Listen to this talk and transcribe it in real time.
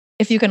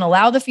if you can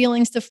allow the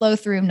feelings to flow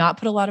through, not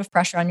put a lot of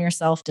pressure on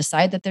yourself,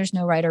 decide that there's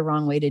no right or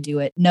wrong way to do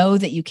it, know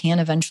that you can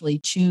eventually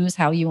choose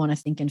how you want to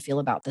think and feel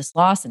about this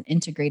loss and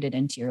integrate it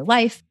into your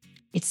life.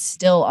 It's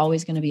still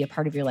always going to be a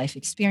part of your life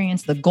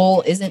experience. The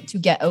goal isn't to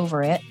get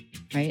over it,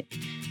 right?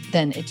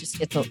 Then it just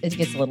gets a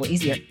little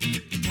easier.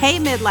 Hey,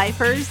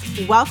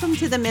 midlifers, welcome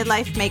to the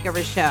Midlife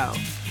Makeover Show.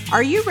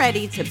 Are you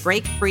ready to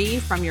break free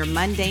from your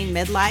mundane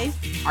midlife?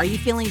 Are you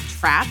feeling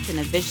trapped in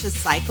a vicious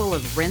cycle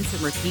of rinse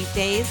and repeat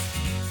days?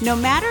 No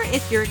matter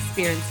if you're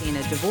experiencing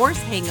a divorce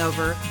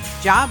hangover,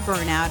 job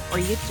burnout, or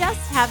you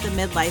just have the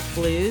midlife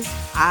blues,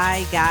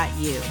 I got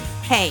you.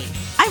 Hey,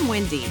 I'm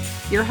Wendy,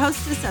 your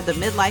hostess of the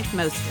Midlife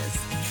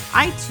Mostess.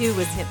 I too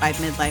was hit by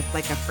midlife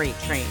like a freight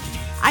train.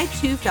 I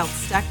too felt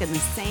stuck in the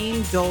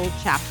same dull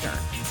chapter.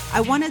 I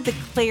wanted the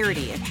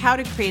clarity of how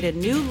to create a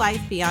new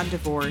life beyond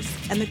divorce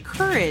and the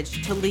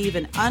courage to leave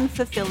an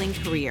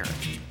unfulfilling career.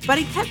 But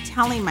I kept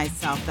telling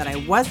myself that I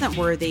wasn't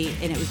worthy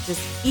and it was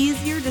just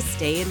easier to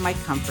stay in my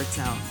comfort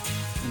zone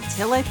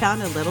until I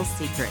found a little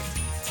secret,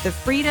 the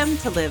freedom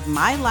to live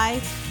my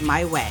life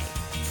my way.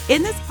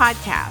 In this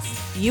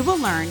podcast, you will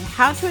learn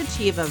how to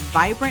achieve a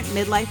vibrant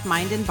midlife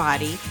mind and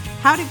body,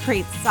 how to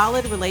create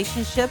solid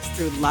relationships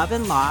through love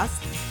and loss,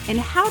 and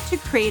how to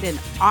create an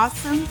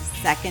awesome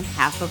second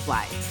half of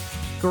life.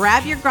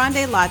 Grab your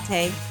grande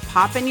latte,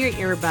 pop in your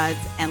earbuds,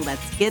 and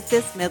let's get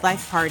this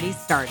midlife party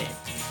started.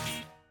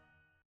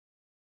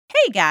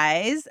 Hey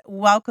guys,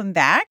 welcome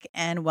back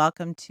and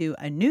welcome to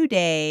a new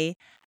day,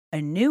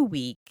 a new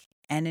week,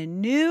 and a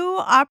new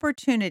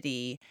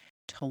opportunity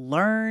to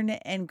learn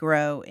and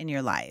grow in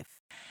your life.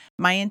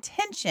 My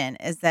intention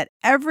is that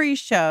every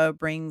show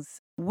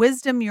brings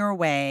wisdom your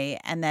way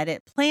and that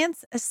it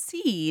plants a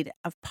seed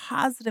of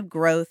positive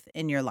growth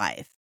in your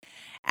life.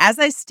 As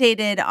I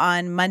stated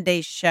on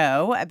Monday's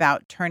show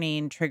about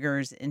turning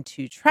triggers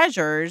into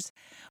treasures,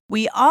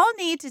 we all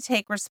need to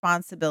take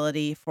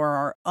responsibility for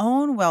our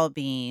own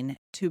well-being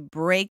to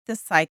break the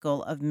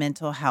cycle of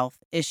mental health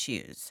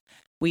issues.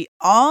 We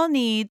all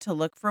need to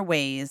look for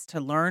ways to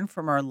learn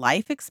from our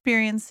life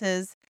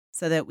experiences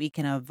so that we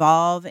can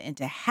evolve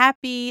into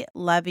happy,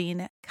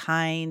 loving,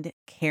 kind,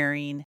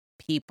 caring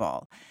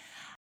people.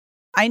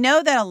 I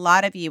know that a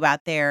lot of you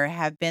out there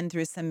have been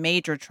through some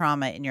major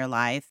trauma in your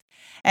life,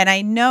 and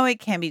I know it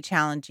can be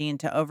challenging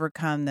to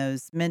overcome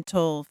those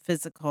mental,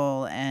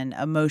 physical, and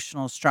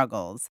emotional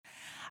struggles.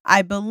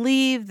 I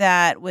believe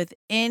that with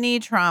any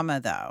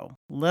trauma, though,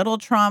 little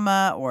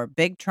trauma or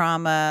big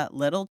trauma,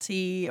 little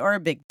t or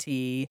big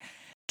T,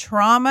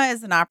 trauma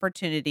is an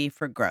opportunity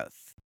for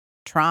growth.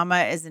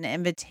 Trauma is an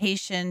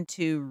invitation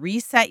to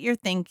reset your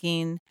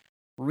thinking,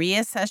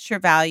 reassess your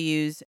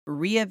values,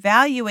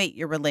 reevaluate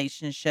your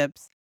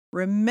relationships,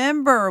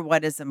 remember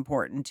what is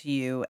important to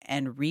you,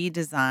 and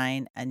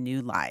redesign a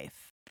new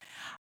life.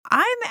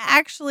 I'm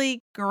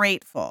actually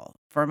grateful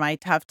for my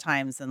tough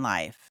times in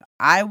life.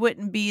 I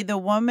wouldn't be the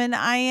woman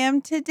I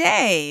am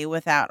today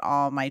without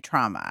all my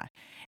trauma.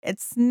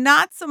 It's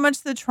not so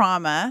much the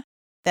trauma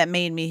that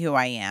made me who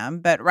I am,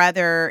 but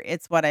rather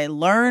it's what I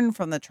learned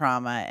from the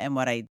trauma and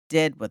what I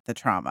did with the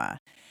trauma.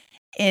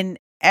 In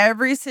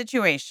every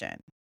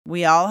situation,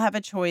 we all have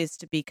a choice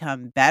to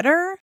become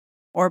better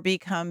or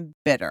become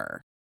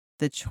bitter.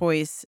 The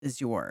choice is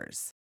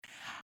yours.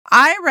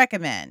 I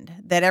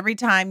recommend that every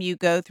time you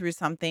go through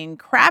something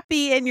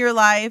crappy in your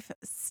life,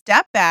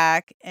 step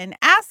back and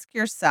ask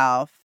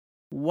yourself,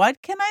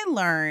 what can I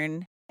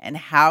learn and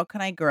how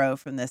can I grow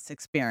from this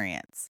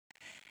experience?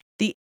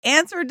 The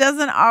answer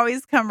doesn't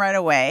always come right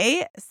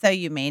away, so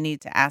you may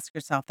need to ask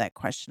yourself that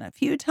question a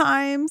few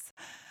times.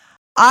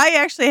 I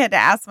actually had to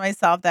ask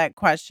myself that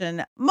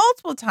question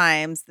multiple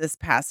times this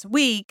past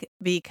week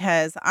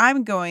because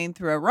I'm going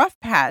through a rough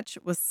patch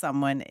with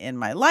someone in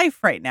my life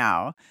right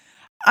now.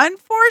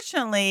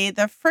 Unfortunately,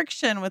 the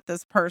friction with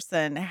this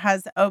person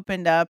has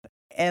opened up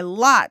a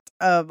lot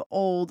of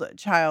old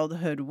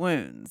childhood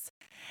wounds.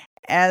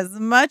 As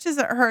much as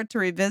it hurt to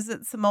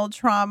revisit some old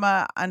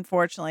trauma,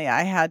 unfortunately,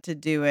 I had to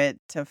do it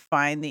to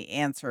find the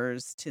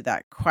answers to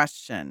that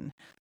question.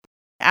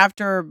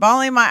 After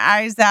bawling my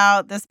eyes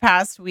out this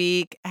past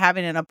week,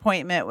 having an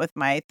appointment with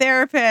my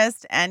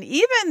therapist, and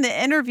even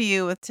the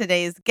interview with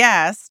today's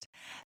guest,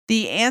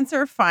 the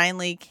answer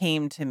finally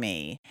came to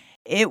me.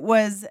 It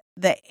was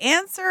the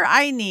answer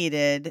I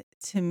needed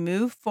to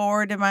move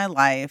forward in my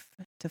life,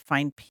 to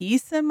find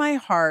peace in my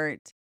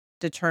heart,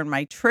 to turn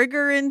my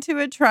trigger into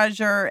a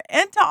treasure,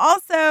 and to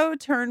also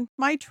turn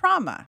my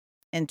trauma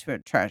into a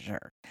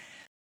treasure.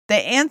 The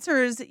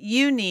answers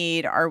you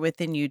need are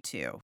within you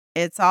too.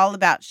 It's all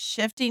about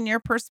shifting your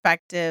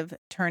perspective,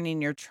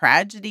 turning your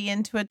tragedy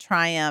into a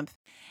triumph,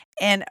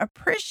 and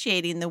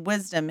appreciating the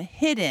wisdom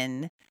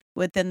hidden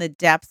within the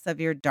depths of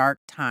your dark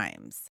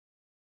times.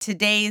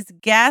 Today's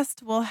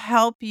guest will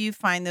help you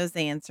find those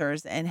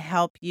answers and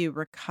help you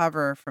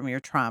recover from your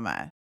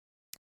trauma.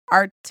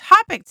 Our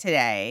topic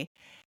today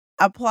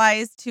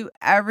applies to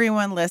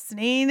everyone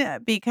listening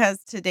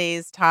because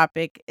today's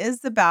topic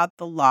is about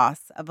the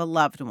loss of a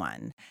loved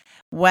one.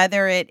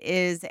 Whether it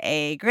is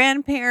a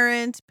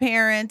grandparent,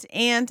 parent,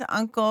 aunt,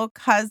 uncle,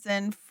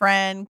 cousin,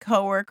 friend,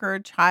 coworker,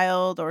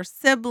 child, or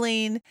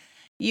sibling,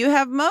 you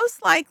have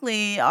most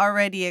likely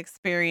already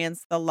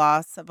experienced the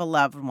loss of a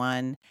loved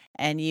one,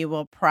 and you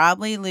will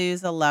probably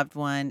lose a loved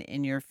one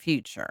in your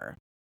future.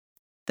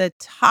 The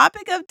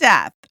topic of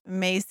death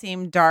may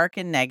seem dark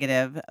and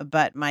negative,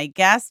 but my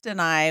guest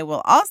and I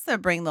will also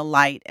bring the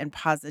light and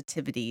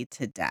positivity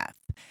to death.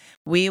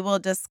 We will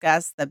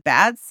discuss the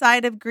bad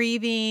side of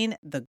grieving,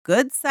 the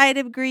good side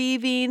of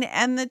grieving,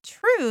 and the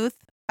truth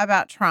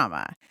about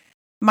trauma.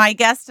 My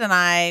guest and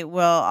I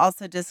will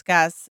also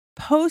discuss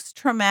post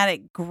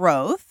traumatic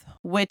growth,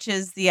 which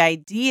is the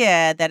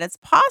idea that it's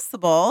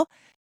possible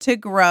to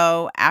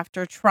grow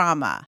after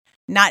trauma,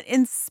 not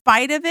in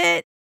spite of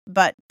it,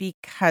 but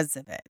because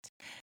of it.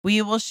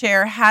 We will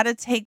share how to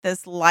take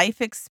this life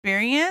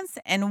experience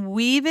and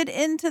weave it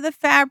into the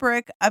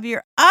fabric of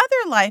your other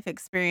life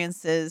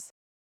experiences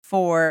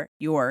for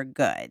your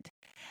good.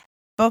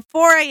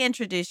 Before I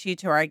introduce you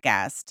to our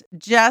guest,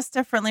 just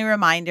a friendly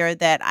reminder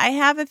that I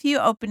have a few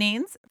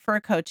openings for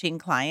coaching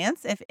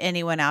clients if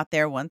anyone out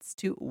there wants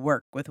to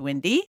work with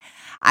Wendy.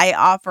 I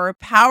offer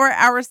power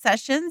hour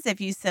sessions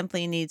if you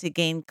simply need to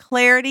gain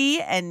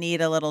clarity and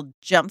need a little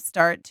jump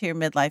start to your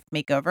midlife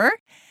makeover.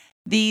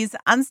 These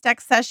unstuck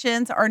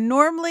sessions are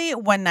normally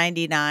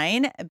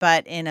 $199,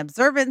 but in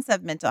observance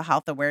of Mental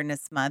Health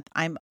Awareness Month,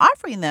 I'm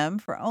offering them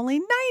for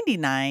only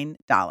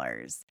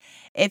 $99.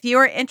 If you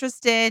are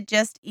interested,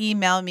 just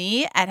email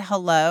me at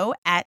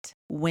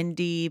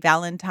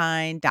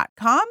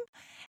hello@wendyvalentine.com,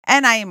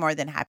 and I am more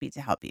than happy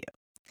to help you.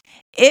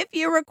 If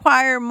you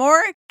require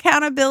more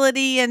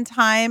accountability and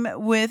time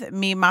with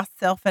me,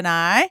 myself, and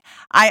I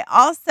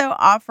also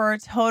offer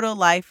total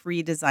life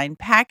redesign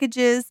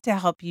packages to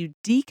help you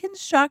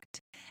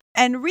deconstruct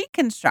and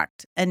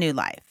reconstruct a new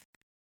life.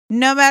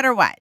 No matter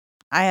what,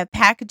 I have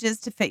packages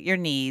to fit your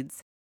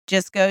needs.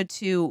 Just go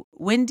to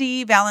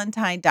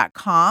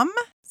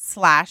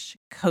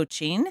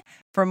wendyvalentine.com/coaching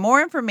for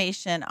more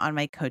information on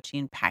my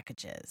coaching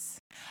packages.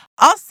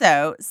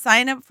 Also,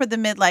 sign up for the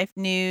Midlife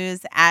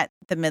News at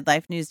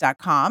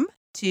themidlifenews.com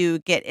to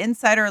get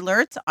insider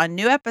alerts on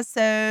new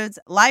episodes,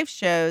 live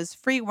shows,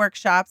 free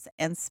workshops,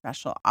 and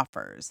special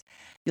offers.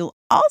 You'll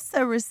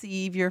also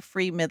receive your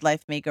free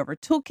Midlife Makeover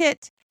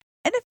Toolkit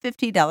and a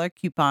 $50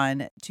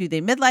 coupon to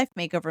the Midlife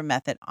Makeover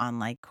Method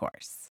online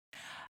course.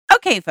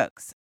 Okay,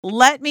 folks,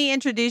 let me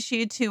introduce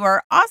you to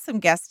our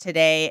awesome guest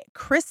today,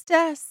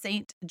 Krista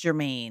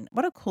St-Germain.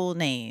 What a cool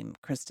name,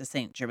 Krista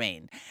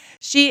St-Germain.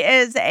 She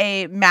is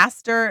a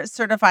master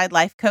certified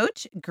life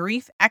coach,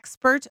 grief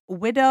expert,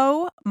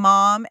 widow,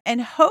 mom,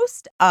 and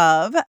host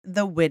of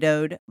the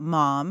Widowed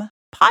Mom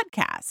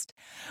podcast.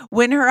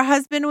 When her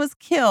husband was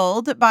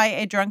killed by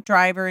a drunk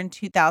driver in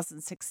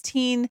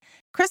 2016,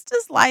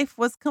 Krista's life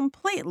was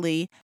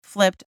completely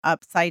flipped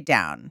upside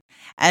down.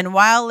 And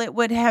while it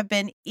would have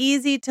been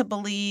easy to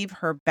believe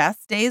her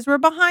best days were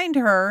behind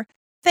her,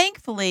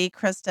 thankfully,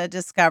 Krista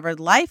discovered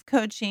life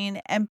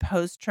coaching and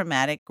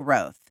post-traumatic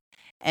growth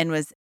and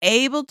was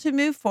able to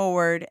move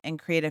forward and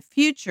create a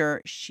future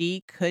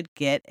she could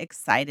get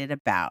excited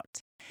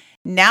about.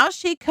 Now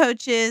she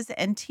coaches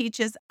and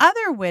teaches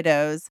other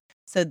widows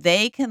so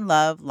they can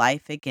love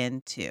life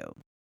again too.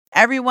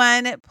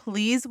 Everyone,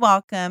 please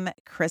welcome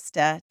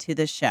Krista to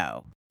the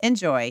show.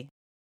 Enjoy.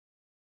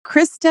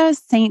 Krista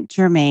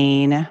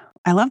St-Germain.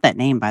 I love that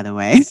name, by the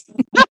way.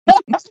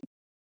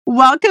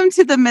 Welcome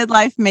to the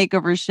Midlife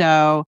Makeover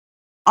Show.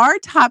 Our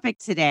topic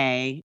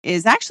today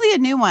is actually a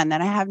new one that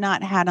I have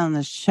not had on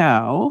the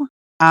show,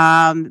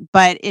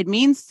 but it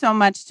means so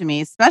much to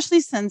me,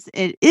 especially since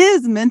it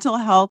is Mental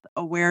Health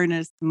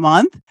Awareness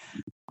Month.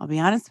 I'll be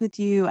honest with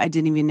you, I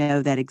didn't even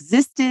know that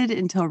existed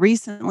until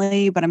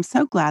recently, but I'm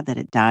so glad that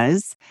it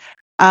does.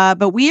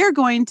 But we are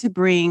going to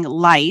bring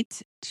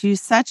light to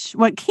such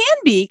what can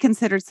be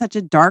considered such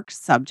a dark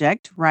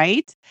subject,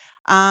 right?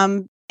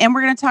 And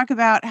we're going to talk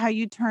about how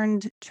you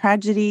turned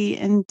tragedy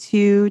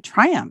into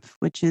triumph,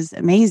 which is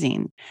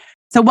amazing.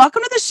 So,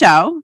 welcome to the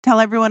show.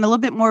 Tell everyone a little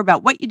bit more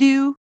about what you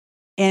do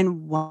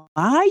and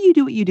why you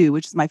do what you do,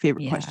 which is my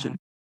favorite question.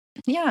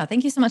 Yeah,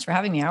 thank you so much for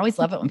having me. I always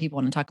love it when people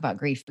want to talk about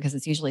grief because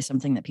it's usually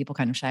something that people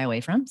kind of shy away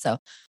from. So,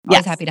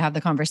 always happy to have the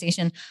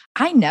conversation.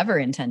 I never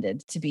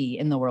intended to be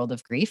in the world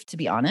of grief, to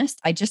be honest.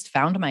 I just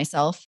found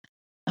myself,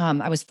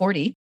 I was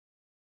 40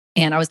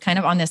 and I was kind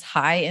of on this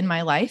high in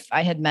my life.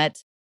 I had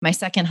met my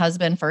second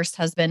husband. First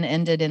husband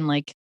ended in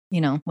went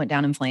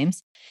down in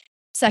flames.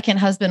 Second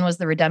husband was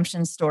the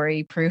redemption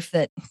story, proof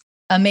that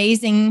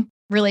amazing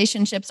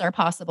relationships are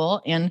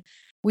possible. And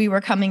we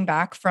were coming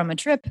back from a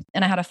trip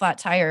and I had a flat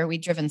tire.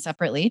 We'd driven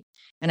separately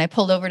and I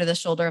pulled over to the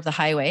shoulder of the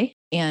highway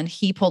and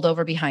he pulled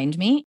over behind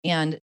me,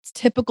 and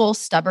typical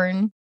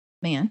stubborn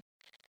man.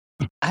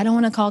 I don't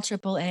want to call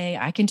AAA.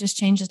 I can just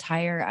change the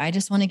tire. I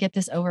just want to get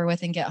this over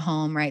with and get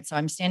home. Right. So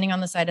I'm standing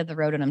on the side of the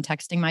road and I'm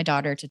texting my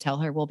daughter to tell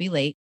her we'll be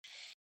late.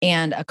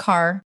 And a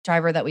car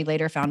driver that we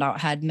later found out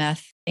had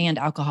meth and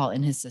alcohol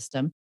in his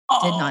system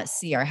did not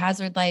see our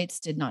hazard lights,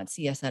 did not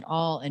see us at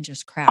all, and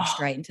just crashed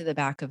right into the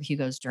back of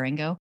Hugo's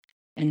Durango.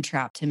 and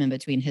trapped him in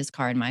between his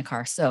car and my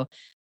car. So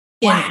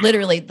Wow. in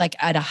literally like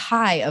at a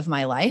high of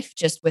my life,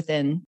 just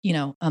within,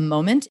 a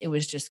moment, it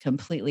was just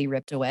completely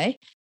ripped away.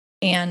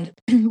 And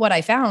what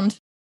I found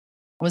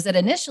was that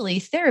initially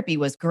therapy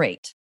was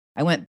great.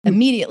 I went Mm,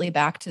 immediately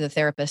back to the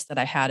therapist that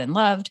I had and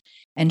loved,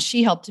 and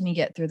she helped me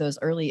get through those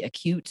early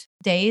acute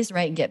days,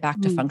 right, and get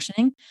back to mm,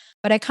 functioning.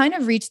 But I kind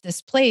of reached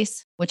this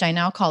place, which I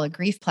now call a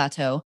grief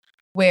plateau,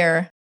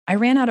 where I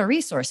ran out of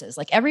resources.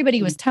 Like everybody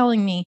mm. was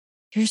telling me,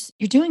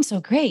 you're doing so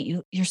great.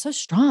 You're so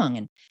strong.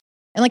 And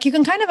like you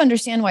can kind of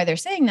understand why they're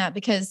saying that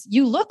because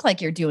you look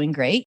like you're doing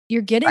great.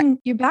 Right.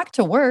 You're back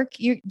to work.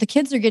 The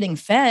kids are getting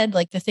fed,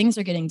 like the things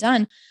are getting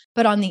done.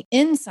 But on the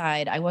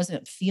inside, I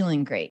wasn't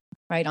feeling great,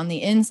 right? On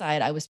the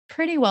inside, I was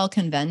pretty well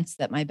convinced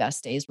that my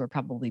best days were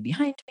probably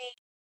behind me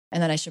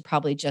and that I should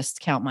probably just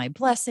count my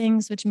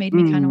blessings, which made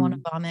me kind of want to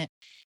Mm. vomit.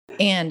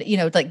 And,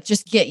 like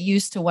just get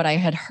used to what I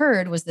had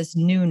heard was this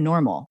new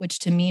normal, which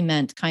to me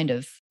meant kind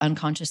of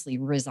unconsciously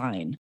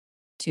resign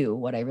to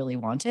what I really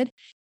wanted.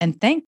 And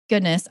thank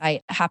goodness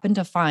I happened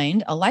to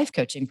find a life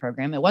coaching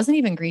program. It wasn't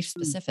even grief Mm.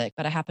 specific,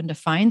 but I happened to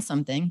find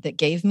something that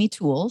gave me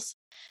tools,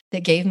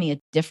 that gave me a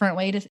different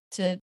way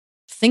to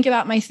think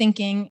about my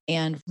thinking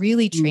and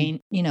really Mm.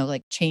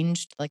 like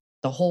changed like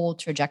the whole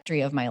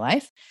trajectory of my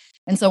life.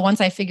 And so once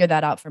I figured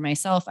that out for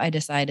myself, I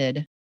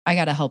decided I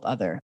got to help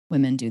other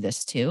women do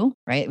this too,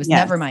 right? It was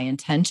never Yes. my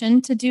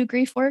intention to do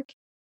grief work,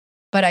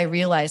 but I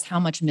realized how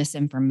much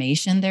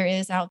misinformation there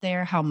is out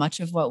there, how much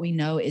of what we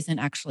know isn't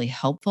actually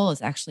helpful,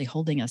 is actually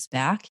holding us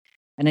back.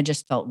 And I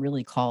just felt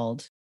really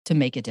called to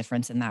make a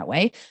difference in that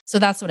way. So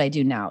that's what I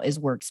do now is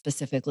work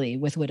specifically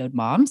with widowed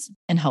moms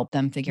and help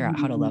them figure out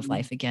how to love Mm.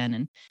 life again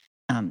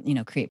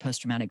and create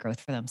post-traumatic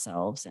growth for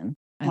themselves. And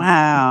I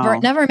Wow.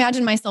 never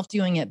imagined myself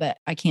doing it, but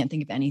I can't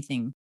think of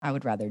anything I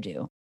would rather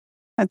do.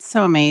 That's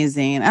so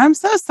amazing. I'm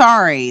so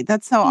sorry.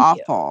 That's so Thank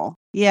you. awful.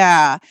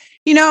 Yeah.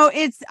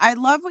 I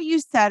love what you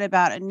said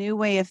about a new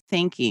way of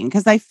thinking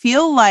because I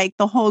feel like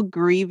the whole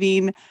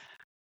grieving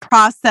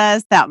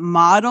process, that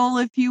model,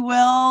 if you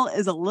will,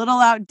 is a little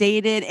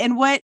outdated. And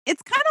what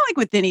it's kind of like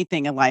with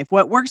anything in life,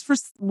 what works for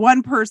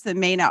one person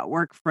may not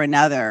work for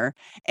another.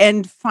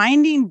 And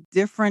finding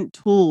different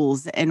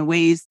tools and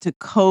ways to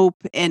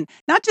cope and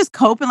not just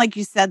cope. And like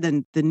you said,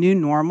 the new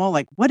normal,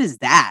 like, what is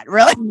that?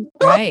 Really?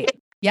 Right.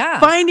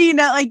 Yeah. Finding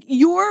that like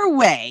your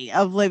way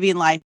of living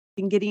life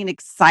and getting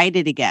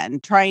excited again,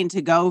 trying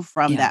to go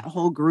from Yeah. that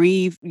whole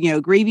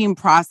grieving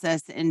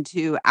process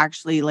into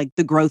actually like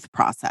the growth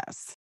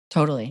process.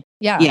 Totally.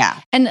 Yeah.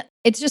 Yeah. And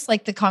it's just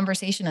like the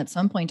conversation at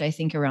some point, I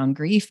think, around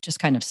grief just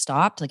kind of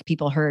stopped. Like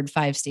people heard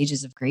 5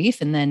 stages of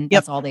grief and then Yep.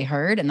 that's all they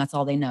heard and that's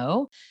all they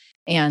know.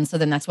 And so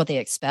then that's what they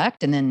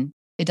expect. And then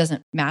it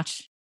doesn't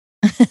match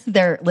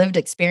their lived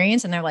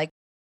experience. And they're like,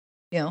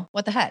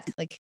 what the heck?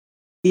 Like,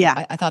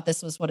 Yeah. I thought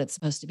this was what it's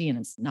supposed to be. And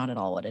it's not at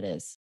all what it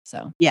is.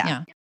 So, Yeah.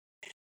 yeah.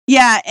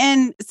 Yeah,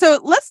 and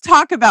so let's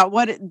talk about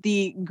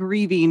the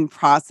grieving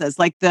process,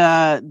 like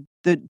the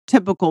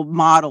typical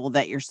model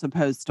that you're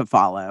supposed to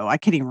follow. I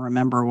can't even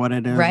remember what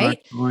it is Right.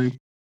 actually.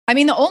 I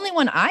mean, the only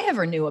one I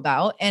ever knew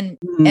about and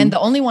Mm, the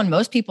only one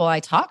most people I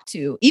talk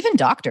to, even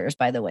doctors,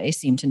 by the way,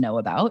 seem to know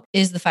about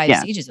is the 5 yeah.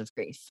 stages of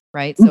grief,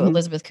 right? So Mhm.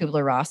 Elizabeth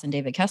Kubler-Ross and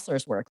David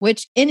Kessler's work,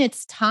 which in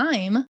its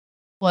time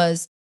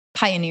was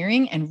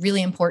pioneering and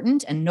really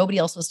important and nobody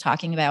else was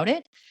talking about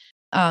it.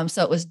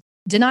 So it was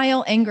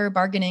denial, anger,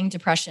 bargaining,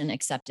 depression,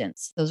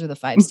 acceptance. Those are the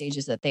 5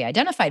 stages that they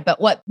identified. But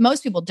what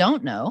most people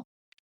don't know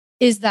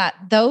is that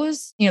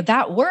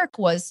that work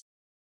was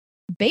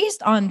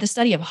based on the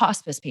study of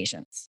hospice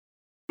patients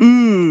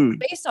Mm,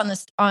 based on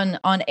this on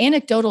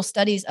anecdotal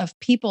studies of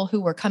people who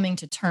were coming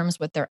to terms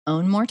with their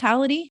own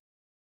mortality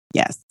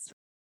yes.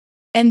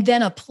 and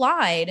then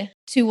applied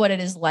to what it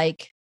is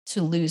like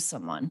to lose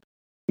someone,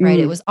 right?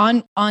 It Mm,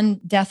 was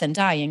on death and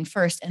dying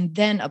first and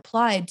then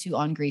applied to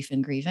on grief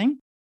and grieving.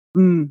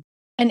 mm,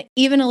 And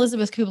even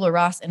Elizabeth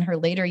Kubler-Ross in her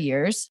later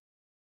years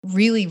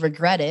really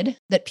regretted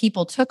that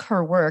people took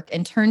her work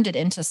and turned it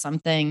into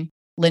something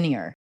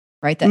linear,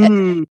 right?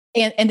 mm.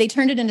 And they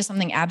turned it into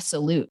something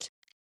absolute.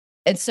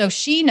 And so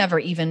she never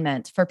even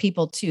meant for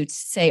people to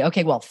say,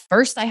 okay, well,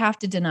 first I have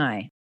to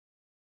deny,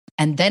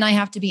 and then I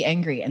have to be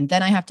angry, and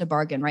then I have to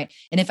bargain, right?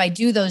 And if I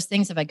do those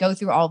things, if I go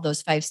through all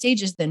those 5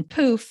 stages, then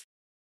poof,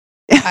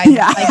 Yeah.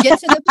 I get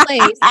to the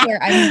place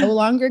where I'm no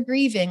longer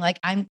grieving, like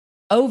I'm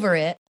over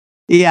it,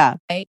 Yeah.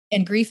 right?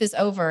 And grief is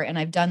over, and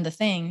I've done the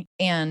thing,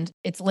 and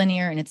it's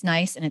linear, and it's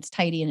nice, and it's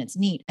tidy, and it's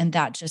neat, and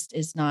that just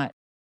is not.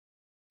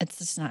 It's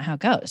just not how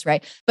it goes,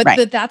 right? But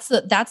Right. that's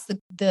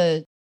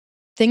the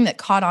thing that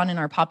caught on in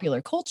our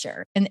popular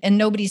culture. And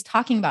nobody's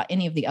talking about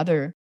any of the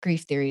other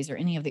grief theories or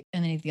any of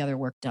the other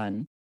work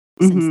done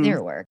since Mhm.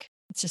 their work.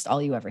 It's just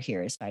all you ever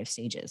hear is 5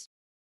 stages.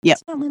 Yep.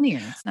 It's not linear.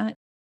 It's not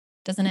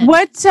doesn't end.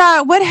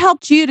 What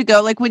helped you to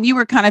go like when you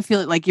were kind of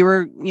feeling like you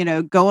were,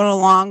 going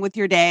along with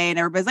your day and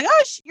everybody's like,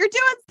 "Oh, you're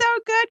doing so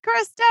good,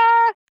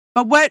 Krista."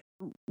 But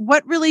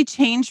what really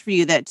changed for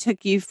you that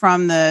took you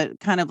from the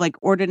kind of like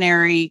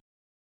ordinary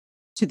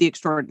to the Mhm.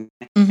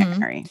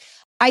 extraordinary?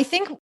 I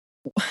think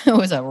it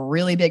was a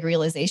really big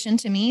realization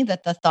to me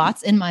that the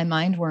thoughts in my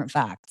mind weren't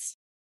facts.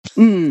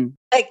 Mm.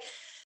 Like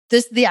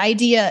the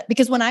idea,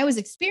 because when I was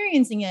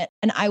experiencing it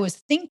and I was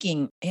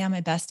thinking, yeah, my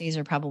best days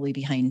are probably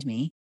behind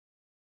me.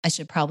 I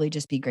should probably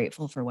just be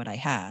grateful for what I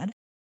had.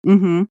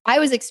 Mhm. I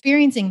was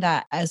experiencing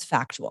that as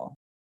factual.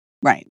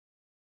 Right.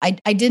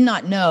 I did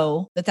not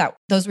know that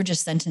those were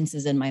just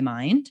sentences in my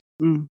mind,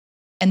 Mm.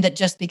 and that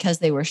just because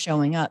they were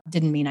showing up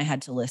didn't mean I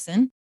had to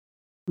listen,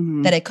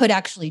 that Mhm. I could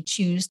actually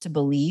choose to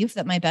believe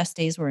that my best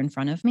days were in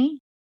front of me,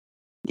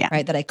 Yeah.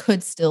 right? That I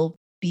could still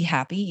be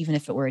happy, even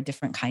if it were a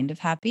different kind of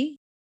happy.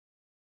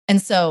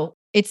 And so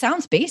it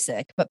sounds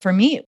basic, but for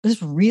me, it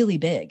was really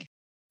big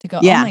to go,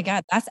 oh Yeah. my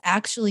God, that's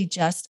actually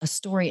just a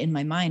story in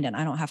my mind. And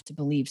I don't have to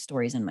believe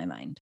stories in my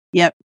mind.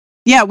 Yep.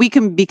 Yeah, we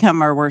can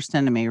become our worst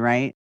enemy,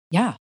 right?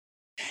 Yeah.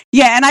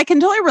 Yeah, and I can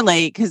totally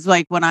relate because,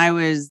 like, when I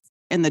was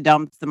in the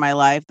dumps in my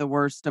life, the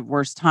worst of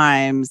worst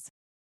times,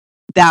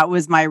 that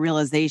was my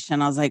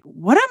realization. I was like,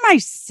 "What am I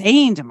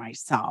saying to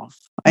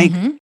myself?" Like,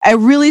 Hmm. I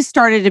really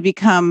started to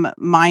become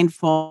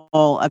mindful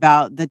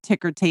about the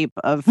ticker tape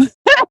of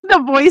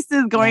the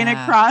voices going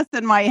Yeah. across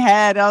in my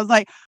head. I was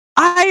like,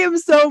 "I am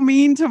so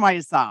mean to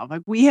myself.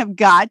 Like, we have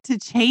got to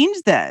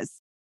change this."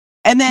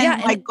 And Yeah. then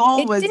And my goal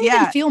it was, didn't even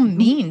yeah. feel Mhm.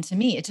 mean to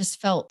me. It just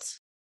felt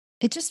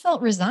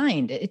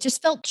resigned. It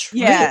just felt true,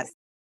 Yes.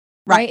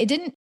 Right. right? It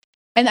didn't.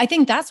 And I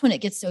think that's when it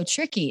gets so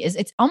tricky is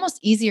it's almost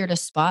easier to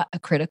spot a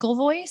critical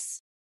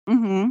voice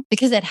Mhm.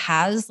 because it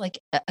has like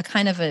a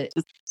kind of a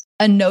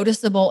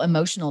noticeable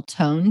emotional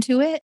tone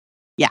to it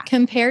Yeah.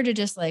 compared to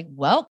just like,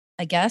 well,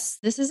 I guess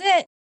this is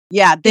it.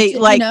 Yeah, It's, they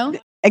like you know?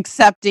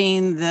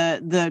 accepting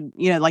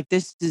like,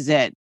 this is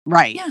it.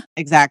 Right, Yeah.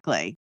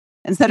 exactly.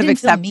 It Instead of didn't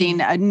feel accepting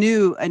mean.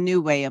 a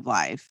new way of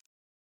life.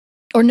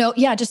 Or no,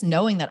 yeah, just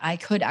knowing that I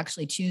could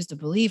actually choose to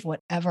believe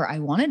whatever I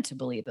wanted to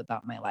believe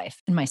about my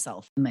life and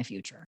myself and my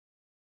future.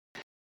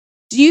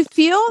 Do you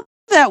feel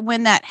that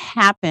when that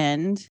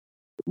happened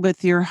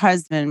with your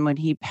husband when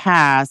he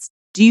passed,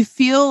 do you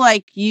feel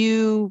like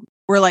you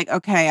were like,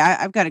 "Okay,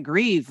 I've gotta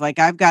grieve, like,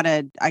 I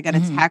gotta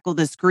Mhm. tackle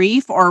this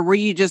grief," or were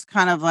you just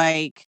kind of,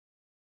 like,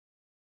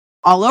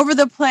 all over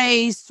the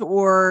place,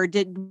 or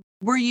did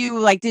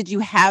you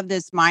have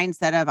this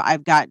mindset of,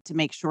 "I've got to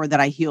make sure that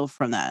I heal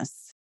from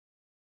this?"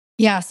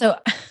 Yeah, so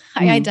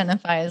I Mm,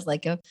 identify as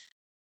like a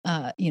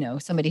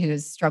somebody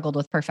who's struggled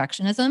with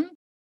perfectionism.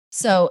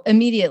 So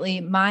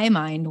immediately my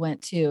mind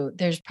went to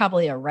there's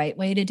probably a right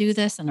way to do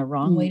this and a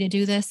wrong way mm, to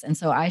do this. And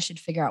so I should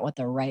figure out what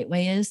the right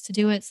way is to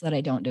do it so that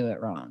I don't do it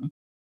wrong.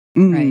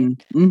 Right.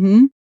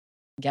 mhm.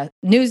 Get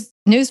news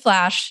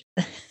flash.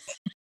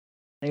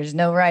 There's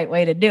no right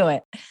way to do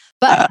it.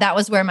 But Uh, that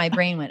was where my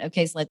brain went.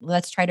 Okay, so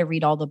let's try to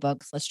read all the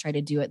books. Let's try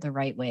to do it the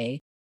right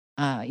way.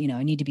 I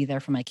need to be there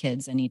for my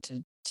kids. I need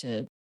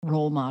to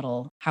role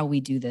model how we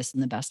do this in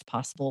the best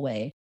possible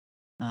way.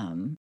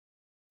 Um,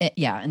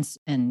 yeah,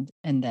 and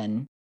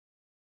then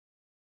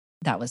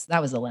that was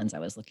the lens I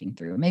was looking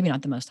through. Maybe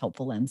not the most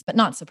helpful lens, but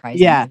not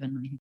surprising yeah. given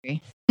my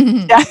history.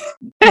 Yeah.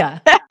 Yeah.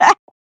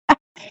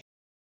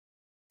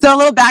 So a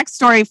little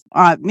backstory,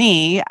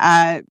 me,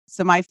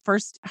 so my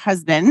first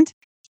husband,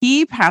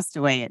 he passed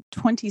away at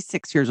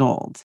 26 years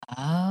old.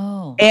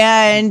 Oh.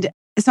 And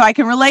Mhm. so I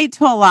can relate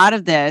to a lot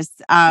of this.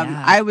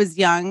 Yeah. I was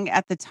young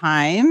at the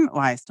time.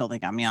 Well, I still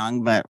think I'm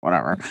young, but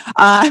whatever.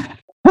 Uh,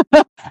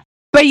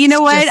 but you know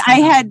It's what? just I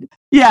young. had,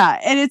 yeah.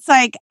 And it's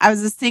like, I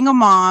was a single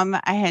mom.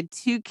 I had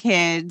two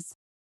kids.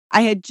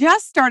 I had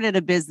just started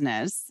a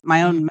business, my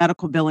Mm, own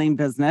medical billing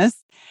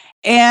business.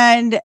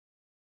 And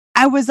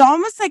I was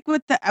almost like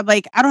with the I'm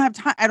like, I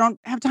don't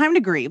have time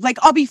to grieve. Like,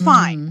 I'll be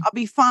fine. mhm, I'll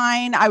be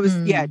fine. I was,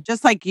 yeah, mm.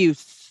 just like you,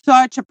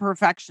 such a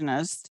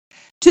perfectionist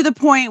to the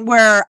point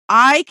where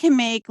I can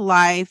make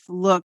life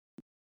look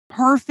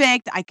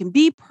perfect. I can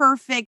be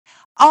perfect.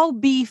 I'll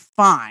be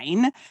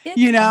fine, It's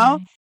you know?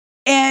 fine.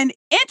 And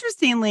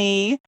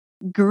interestingly,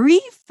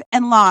 grief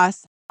and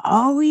loss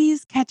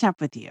always catch up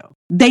with you.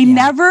 They Yeah.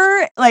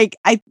 never like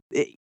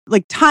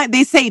time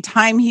they say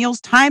time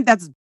heals time.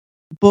 That's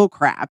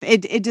bullcrap.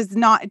 It does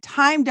not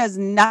time does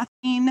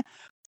nothing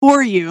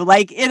for you.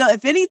 Like,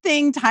 if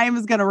anything, time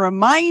is gonna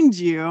remind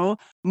you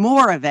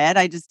more of it.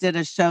 I just did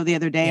a show the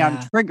other day on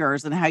Yeah.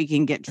 triggers and how you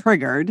can get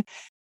triggered.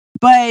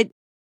 But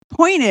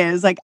point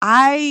is, like,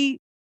 I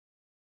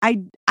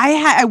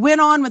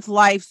went on with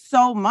life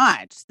so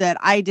much that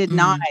I did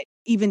not Mhm.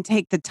 even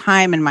take the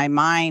time in my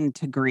mind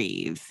to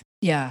grieve.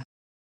 Yeah.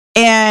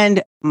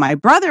 And my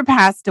brother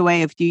passed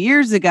away a few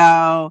years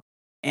ago,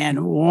 and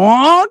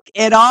wonk,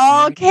 it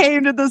all There it is.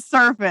 came to the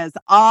surface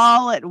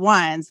all at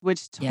once,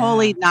 which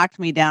totally Yeah. knocked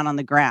me down on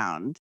the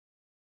ground.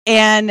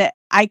 And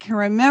I can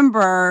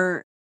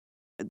remember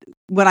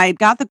when I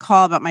got the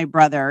call about my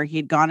brother,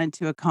 he'd gone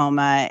into a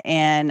coma,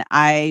 and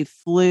I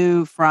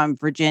flew from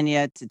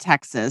Virginia to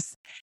Texas.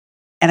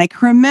 And I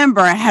can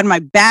remember I had my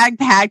bag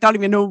packed. I don't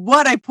even know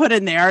what I put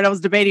in there. And I was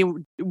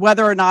debating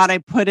whether or not I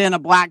put in a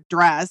black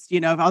dress.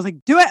 If I was like,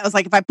 do it. I was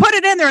like, if I put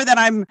it in there, then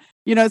I'm,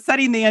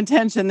 setting the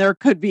intention there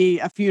could be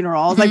a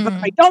funeral. I was like, but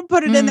if I don't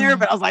put it in there,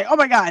 but I was like, oh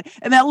my God.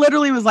 And that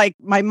literally was like,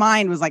 my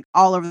mind was like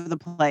all over the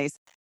place.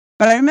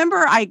 But I remember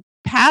I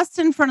passed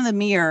in front of the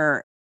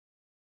mirror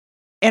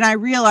and I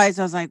realized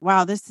I was like,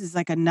 wow, this is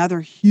like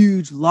another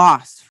huge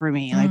loss for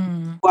me. Like,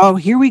 well,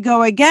 here we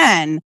go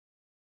again.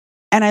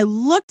 And I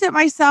looked at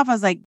myself. I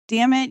was like,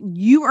 damn it,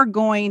 you are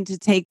going to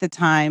take the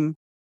time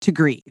to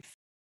grieve.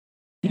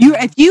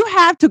 If you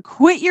have to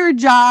quit your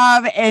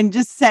job and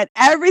just set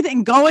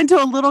everything, go into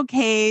a little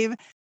cave,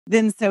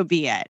 then so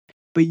be it.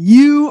 But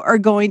you are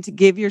going to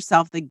give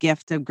yourself the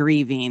gift of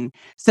grieving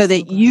so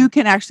that you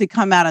can actually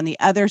come out on the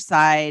other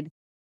side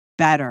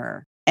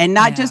better and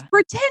not just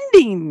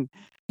pretending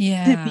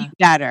to be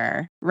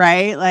better,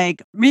 right?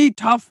 Like, me,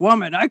 tough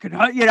woman, I could,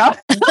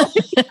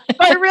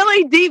 but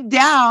really deep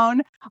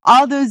down,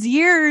 all those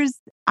years,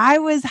 I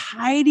was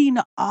hiding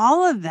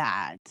all of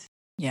that.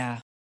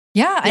 Yeah.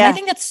 And I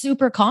think that's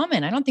super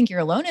common. I don't think you're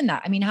alone in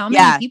that. I mean, how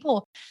many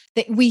people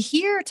that we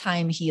hear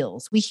time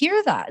heals, we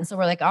hear that. And so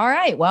we're like, all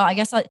right, well, I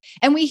guess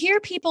and we hear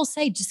people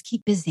say, just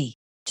keep busy,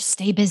 just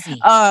stay busy.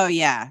 Oh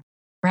yeah.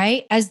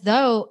 Right. As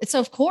though so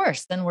of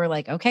course, then we're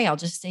like, okay, I'll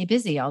just stay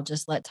busy. I'll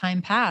just let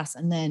time pass.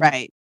 And then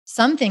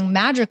something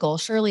magical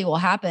surely will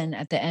happen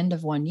at the end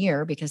of 1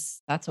 year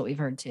because that's what we've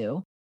heard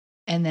too.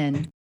 And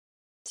then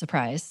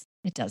surprise,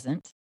 it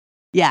doesn't.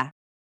 Yeah.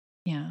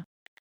 Yeah.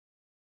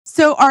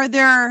 So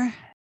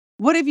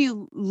what have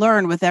you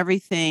learned with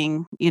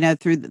everything,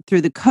 through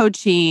the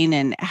coaching,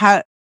 and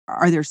how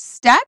are there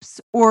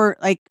steps or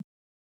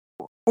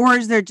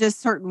is there just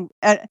certain,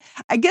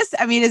 I guess,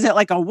 I mean, is it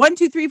like a 1,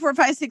 2, 3, 4,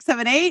 5, 6,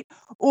 7, 8,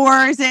 or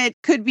is it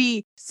could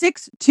be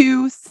 6,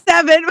 2,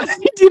 7?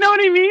 Do you know what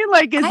I mean?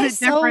 Like, is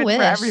it different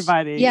for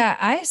everybody? Yeah.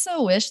 I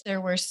so wish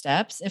there were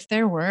steps. If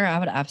there were, I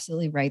would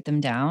absolutely write them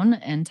down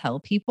and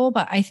tell people.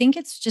 But I think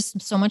it's just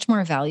so much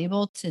more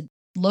valuable to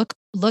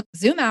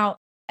zoom out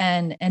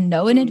and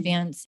know in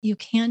advance, you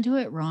can't do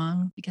it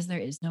wrong because there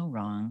is no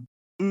wrong.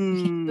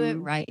 You can't do it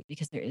right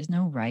because there is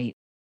no right.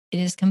 It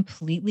is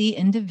completely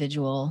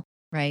individual,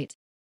 right?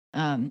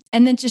 And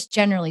then just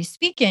generally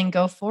speaking,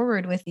 go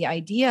forward with the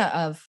idea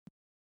of,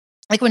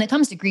 like, when it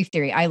comes to grief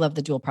theory, I love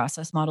the dual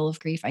process model of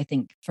grief. I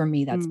think for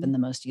me, that's been the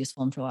most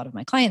useful and for a lot of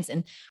my clients.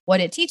 And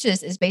what it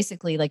teaches is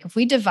basically like if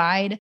we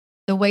divide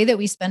the way that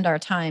we spend our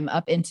time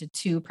up into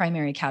 2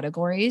 primary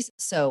categories.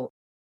 So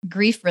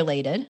grief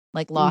related,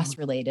 like loss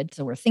related.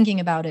 So we're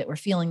thinking about it, we're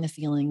feeling the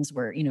feelings,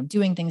 we're,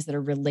 doing things that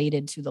are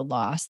related to the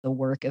loss, the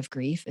work of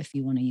grief, if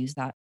you want to use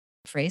that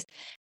phrase.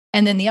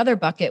 And then the other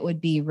bucket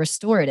would be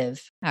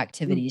restorative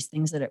activities,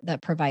 things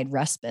that provide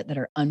respite that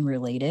are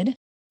unrelated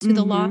to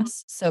the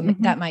loss. So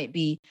that might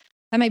be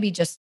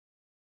just,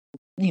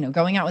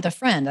 going out with a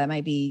friend. That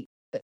might be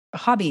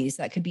hobbies.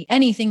 That could be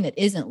anything that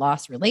isn't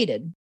loss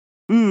related.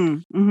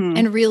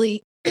 And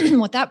really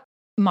what that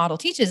model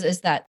teaches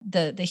is that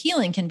the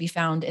healing can be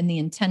found in the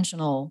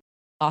intentional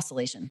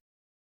oscillation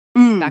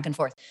back and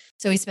forth.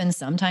 So we spend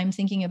some time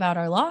thinking about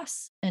our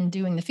loss and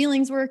doing the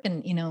feelings work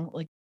and,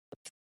 like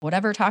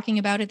whatever, talking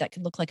about it. That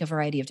could look like a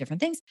variety of different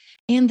things.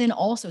 And then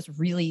also it's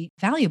really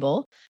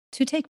valuable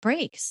to take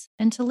breaks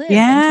and to live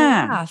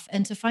and to laugh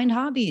and to find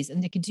hobbies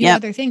and to do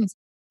other things.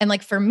 And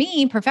like for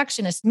me,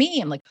 perfectionist me,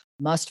 I'm like,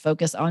 must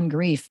focus on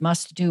grief,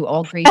 must do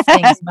all grief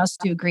things,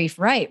 must do grief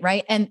right.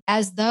 And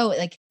as though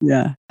like,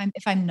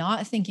 if I'm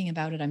not thinking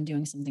about it, I'm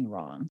doing something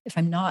wrong. If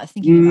I'm not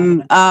thinking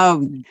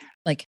about it,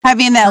 like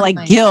having that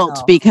like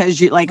guilt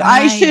because you like,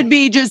 I should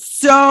be just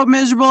so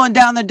miserable and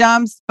down the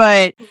dumps,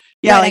 but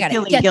like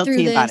feeling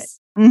guilty about it.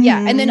 Yeah.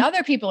 And then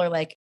other people are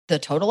like the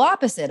total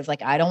opposite of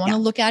like, I don't want to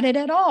look at it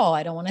at all.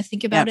 I don't want to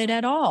think about it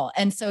at all.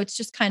 And so it's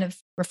just kind of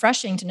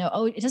refreshing to know,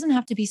 oh, it doesn't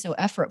have to be so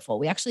effortful.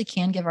 We actually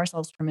can give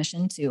ourselves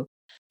permission to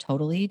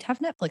totally have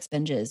Netflix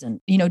binges and,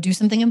 do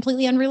something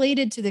completely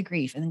unrelated to the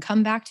grief and then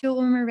come back to it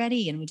when we're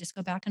ready. And we just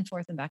go back and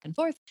forth and back and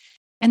forth.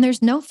 And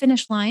there's no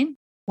finish line.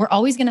 We're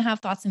always going to have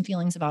thoughts and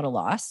feelings about a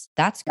loss.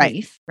 That's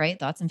grief, right?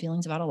 Thoughts and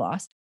feelings about a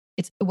loss.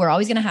 We're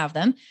always going to have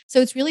them.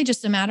 So it's really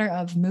just a matter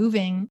of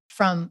moving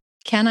from,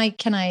 can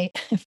I,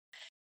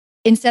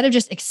 instead of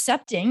just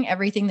accepting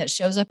everything that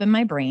shows up in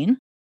my brain,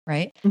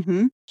 right?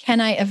 Can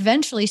I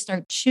eventually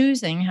start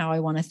choosing how I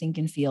want to think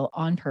and feel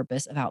on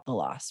purpose about the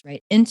loss,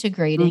 right?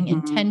 Integrating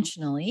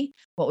intentionally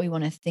what we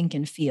want to think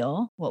and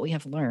feel, what we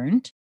have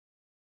learned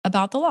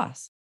about the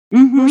loss.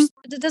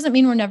 It doesn't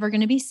mean we're never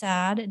going to be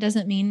sad. It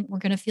doesn't mean we're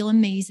going to feel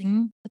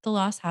amazing that the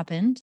loss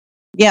happened.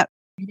 Yep.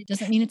 It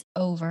doesn't mean it's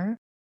over.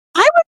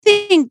 I would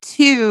think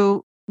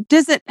too,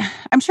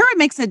 I'm sure it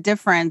makes a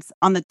difference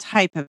on the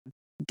type of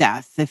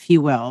death, if you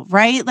will,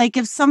 right? Like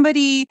if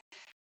somebody,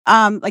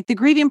 like the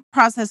grieving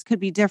process could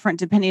be different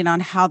depending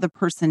on how the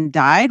person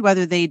died,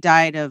 whether they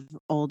died of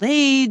old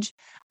age,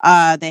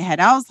 they had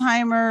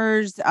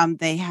Alzheimer's,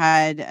 they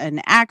had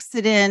an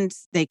accident,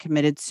 they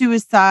committed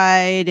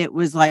suicide. It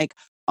was like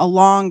a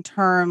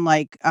long-term,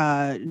 like,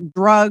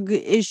 drug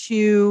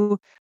issue,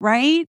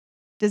 right?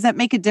 Does that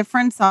make a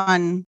difference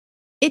on?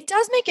 It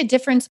does make a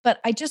difference, but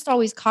I just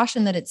always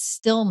caution that it's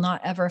still not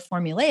ever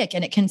formulaic,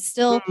 and it can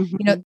still,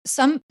 Mhm.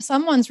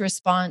 someone's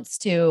response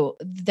to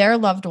their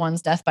loved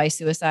one's death by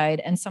suicide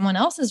and someone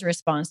else's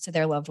response to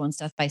their loved one's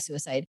death by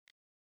suicide,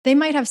 they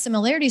might have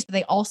similarities, but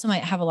they also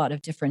might have a lot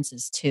of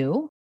differences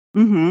too.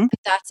 Mhm.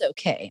 That's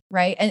okay,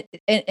 right?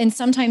 And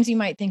sometimes you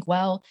might think,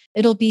 well,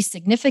 it'll be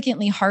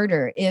significantly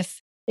harder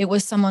if it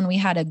was someone we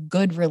had a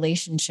good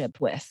relationship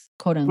with,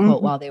 quote unquote,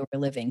 Mhm. while they were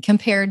living,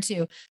 compared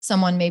to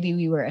someone maybe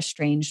we were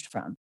estranged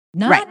from.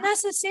 Right. Not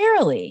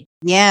necessarily,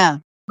 Yeah.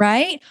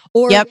 right?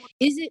 Or Yep.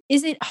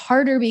 is it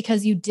harder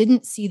because you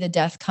didn't see the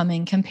death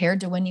coming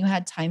compared to when you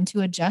had time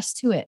to adjust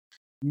to it?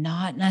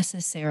 Not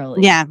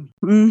necessarily. Yeah.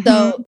 Mhm.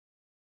 So,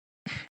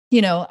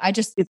 I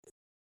just It's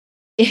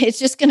it's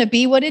just gonna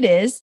be what it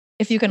is.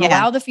 If you can yeah.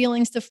 allow the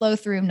feelings to flow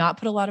through, not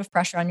put a lot of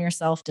pressure on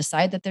yourself,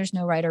 decide that there's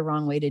no right or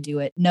wrong way to do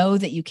it, know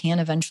that you can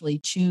eventually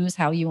choose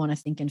how you wanna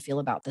think and feel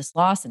about this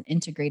loss and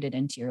integrate it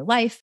into your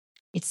life.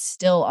 It's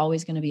still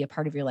always gonna be a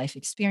part of your life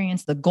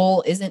experience. The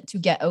goal isn't to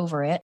get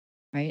over it,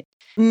 right?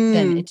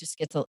 Then Mm.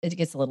 it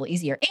gets a little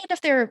easier. And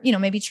if there are,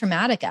 maybe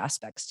traumatic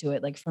aspects to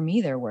it, like for me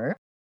there were,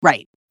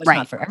 Right. which not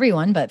Right. for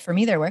everyone, but for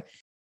me there were.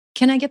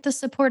 Can I get the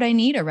support I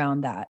need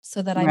around that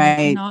so that I'm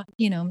Right. not,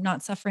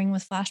 not suffering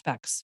with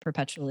flashbacks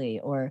perpetually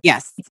or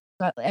Yes.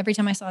 but every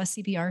time I saw a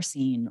CPR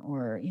scene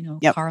or,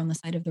 Yep. car on the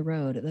side of the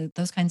road,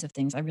 those kinds of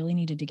things, I really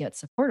needed to get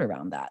support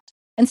around that.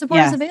 And support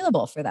is Yes.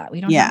 available for that. We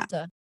don't Yeah. have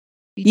to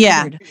be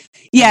Yeah. triggered.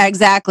 Yeah, So,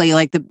 exactly.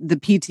 Like the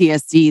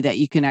PTSD that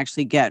you can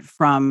actually get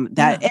from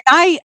that. yeah.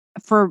 And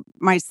for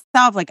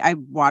myself, like I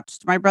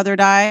watched my brother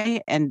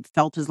die and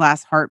felt his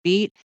last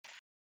heartbeat.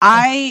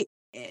 Ugh,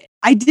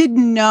 I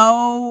didn't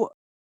know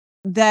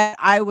that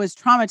I was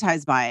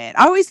traumatized by it.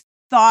 I always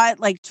thought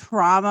like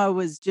trauma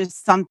was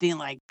just something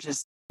like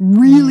just mm,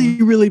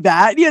 really, really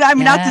bad. I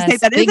mean, not to say yes,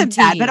 that big isn't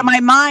bad, but in T. my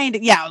mind,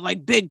 yeah,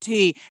 like big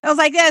T. I was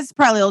like, that's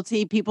probably little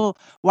T. People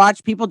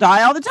watch people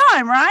die all the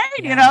time, right?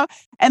 Yeah.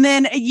 And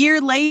then a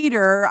year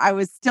later, I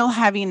was still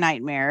having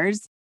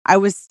nightmares. I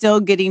was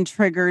still getting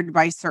triggered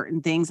by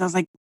certain things. I was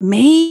like,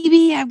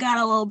 maybe I've got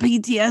a little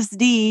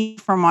PTSD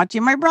from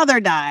watching my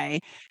brother die.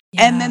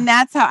 And then Yeah.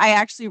 that's how I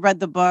actually read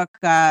the book,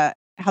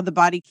 How the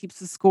Body Keeps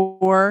the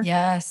Score.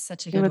 Yes,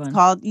 such a You know good what it's one.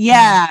 called?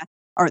 Yeah. Yeah,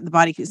 or The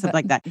Body Keeps something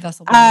like that.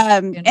 Vessel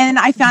damage And control.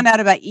 I Mhm. found out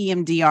about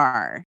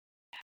EMDR.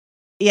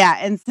 Yeah,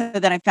 and so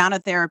then I found a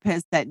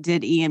therapist that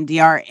did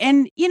EMDR,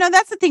 and,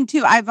 that's the thing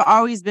too, I've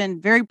always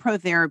been very pro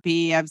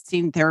therapy. I've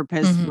seen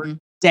therapists for Mhm.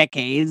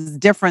 decades,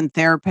 different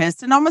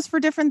therapists, and almost for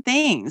different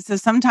things. So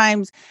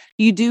sometimes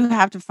you do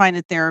have to find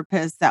a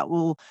therapist that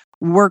will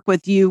work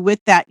with you with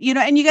that,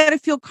 and you gotta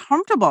feel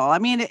comfortable. I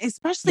mean,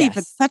 especially if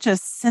it's Yes. such a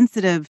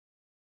sensitive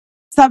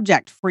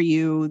subject for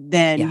you,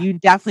 then Yeah. you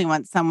definitely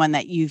want someone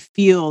that you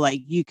feel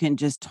like you can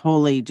just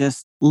totally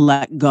just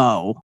let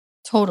go.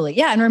 Totally.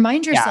 Yeah, and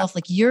remind Yeah. yourself,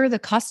 like, you're the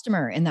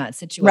customer in that Right.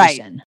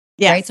 situation, right?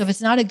 Yes. So if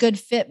it's not a good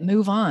fit,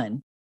 move on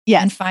and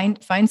Yes.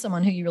 find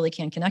someone who you really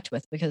can connect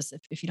with because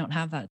if you don't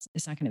have that,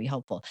 it's not gonna be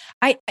helpful.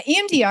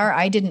 EMDR,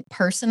 I didn't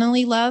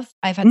personally love.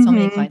 I've had so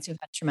many Mhm. clients who've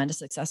had tremendous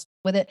success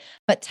with it,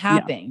 but Yeah.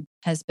 tapping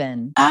has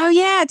been Oh,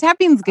 yeah,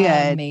 tapping's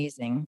good.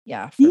 amazing,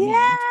 yeah, for me.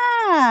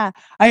 Yeah.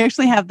 I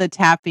actually have the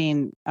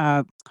tapping,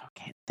 I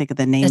can't think of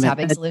the The name of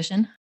tapping it.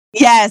 solution?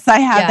 Yes, I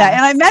have that, Yeah,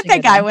 and I met such a that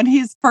good guy one. when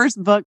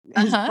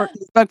Uh-huh.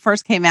 his book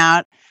first came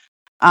out.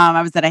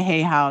 I was at a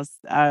Hay House,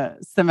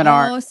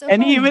 seminar, Oh, so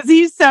and fun.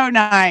 he's so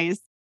nice.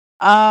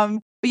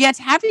 But yeah,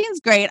 tapping's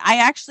great. I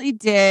actually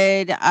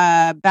did,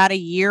 about a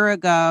year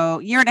and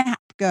a half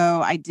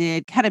ago, I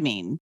did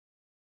ketamine,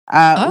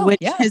 Oh, which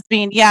yeah. has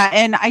been yeah,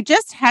 and I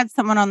just had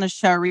someone on the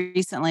show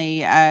recently,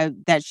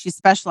 that she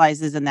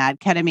specializes in that,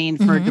 ketamine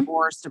for Mhm.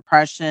 divorce,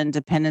 depression,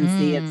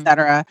 dependency, Mm,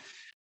 etcetera.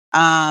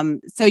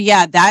 So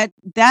yeah,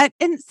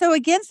 and so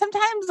again,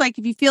 sometimes, like,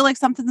 if you feel like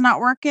something's not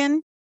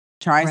working,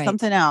 try right.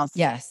 something else,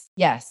 Yes,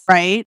 yes.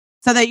 right?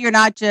 So that you're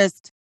not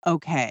just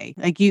okay.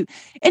 Like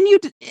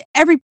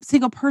every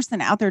single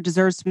person out there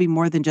deserves to be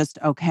more than just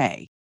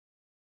okay.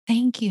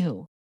 Thank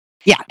you.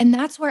 Yeah. And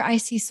that's where I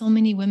see so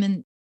many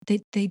women,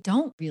 they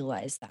don't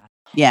realize that.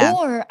 Yeah.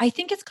 Or I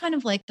think it's kind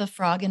of like the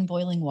frog in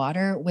boiling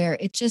water where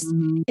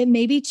Mhm. it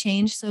maybe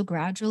changed so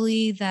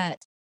gradually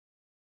that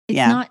it's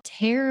Yeah. not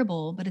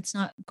terrible, but it's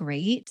not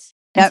great.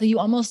 And Yep. so you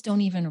almost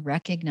don't even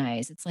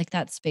recognize. It's like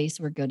that space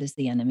where good is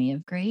the enemy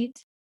of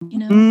great, you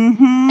know?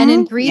 And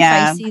in Mhm. grief, I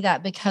Yeah. see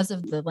that because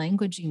of the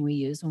languaging we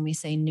use when we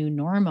say new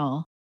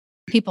normal.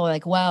 People are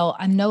like, well,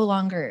 it no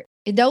longer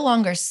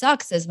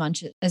sucks as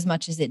much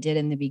as it did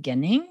in the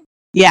beginning.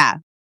 Yeah.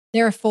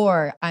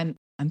 Therefore, I'm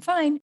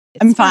fine.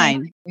 I'm It's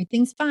fine. fine.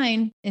 Everything's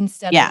fine.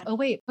 Instead of, Yeah. oh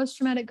wait,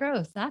 post-traumatic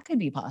growth, that could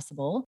be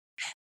possible.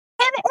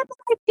 And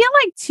I feel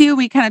like too,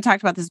 we kinda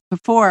talked about this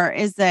before,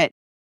 is that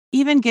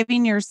even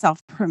giving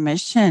yourself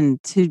permission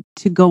to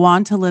go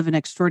on to live an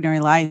extraordinary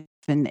life,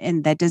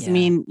 and that doesn't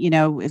Yeah.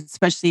 mean,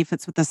 especially if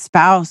it's with a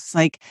spouse,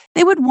 like,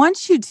 they would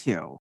want you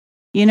to,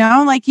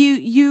 like,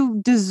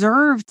 you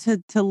deserve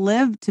to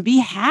live, to be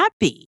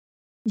happy,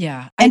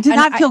 Yeah. and I to and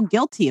not feel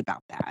guilty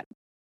about that.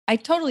 I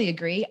totally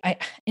agree.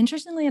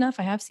 Interestingly enough,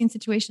 I have seen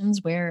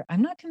situations where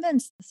I'm not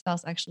convinced the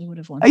spouse actually would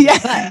have wanted Yeah,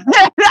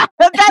 it,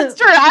 but that's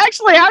true.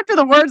 Actually, after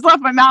the words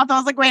left my mouth, I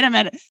was like, wait a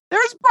minute.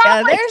 There's yeah,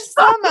 probably there's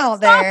some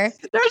out there.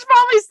 there's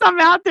probably some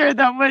out there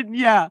that would,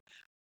 yeah.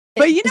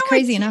 But you It's know what,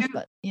 crazy enough, too?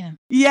 but yeah.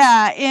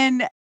 Yeah,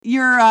 in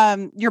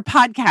your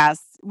podcast,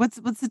 what's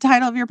the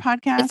title of your It's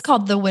podcast?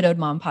 called the Widowed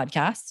Mom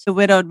Podcast. The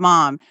Widowed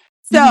Mom. Mhm.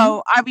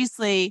 So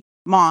obviously,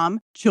 mom,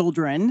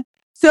 children.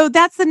 So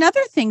that's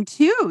another thing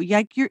too.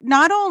 Like you're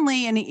not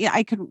only, and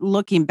I could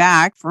looking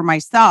back for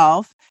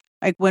myself,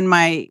 like when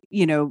my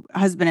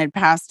husband had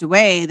passed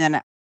away,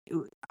 then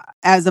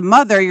as a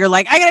mother, you're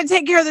like, I got to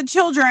take care of the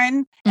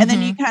children, and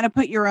then you Mhm. kind of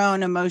put your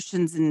own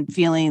emotions and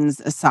feelings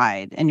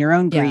aside and your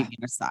own Yeah.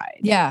 grieving aside.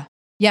 Yeah.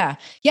 Yeah.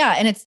 Yeah,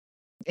 and it's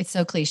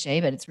so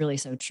cliche, but it's really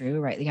so true,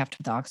 right? You have to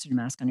put the oxygen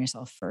mask on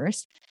yourself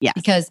first Yes.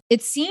 because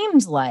it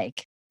seems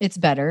like it's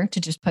better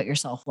to just put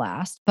yourself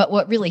last. But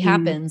what really Mm-hmm.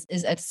 happens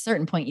is at a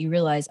certain point you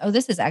realize, oh,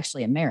 this is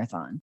actually a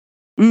marathon.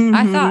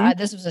 I thought Mm-hmm.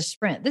 this was a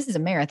sprint. This is a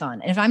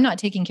marathon. And if I'm not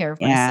taking care of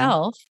Yeah.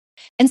 myself,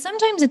 and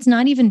sometimes it's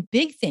not even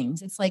big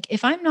things. It's like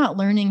if I'm not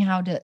learning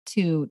how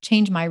to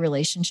change my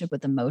relationship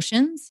with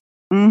emotions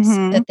so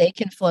Mm-hmm. that they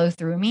can flow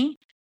through me,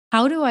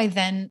 how do I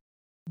then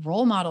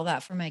role model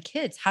that for my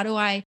kids? How do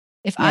I,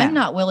 if I'm Yeah.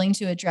 not willing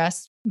to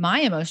address my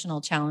emotional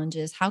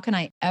challenges, how can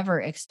I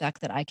ever expect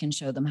that I can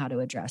show them how to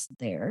address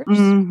theirs?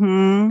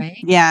 Mm-hmm.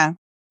 Right. Yeah.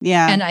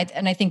 Yeah. And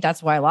I think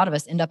that's why a lot of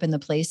us end up in the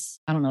place,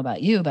 I don't know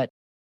about you, but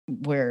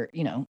where,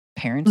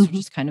 parents are Mhm.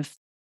 just kind of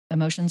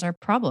emotions are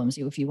problems.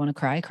 If you want to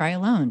cry, cry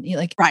alone. You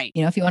like, Right.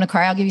 if you want to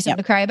cry, I'll give you Yep.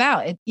 something to cry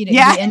about.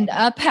 Yeah. We end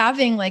up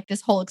having like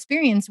this whole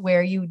experience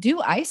where you do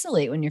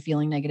isolate when you're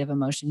feeling negative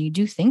emotion. You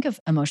do think of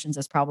emotions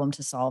as problem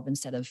to solve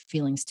instead of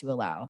feelings to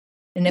allow.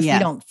 And if we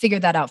Yes. don't figure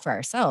that out for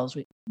ourselves,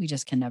 we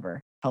just can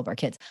never help our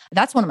kids.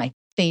 That's one of my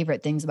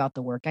favorite things about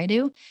the work I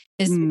do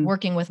is Mm.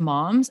 working with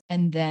moms.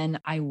 And then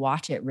I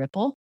watch it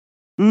ripple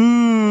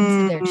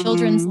into their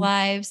children's Mm.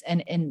 lives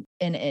and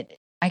it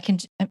I can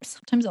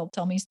sometimes they'll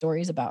tell me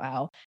stories about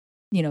how,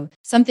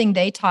 something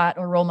they taught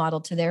or role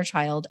modeled to their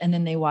child, and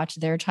then they watch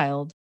their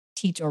child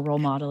teach or role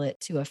model it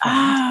to a friend.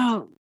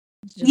 Oh,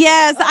 It's just like,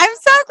 yes. I'm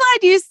so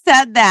glad you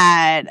said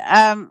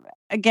that.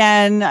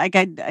 Again, like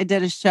I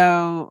did a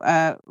show,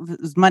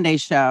 it was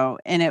Monday's show,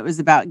 and it was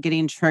about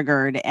getting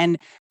triggered and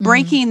mhm,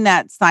 breaking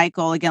that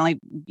cycle again, like,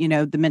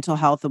 the mental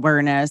health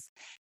awareness,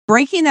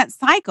 breaking that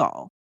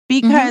cycle.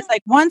 Because mhm,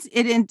 like once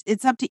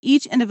it's up to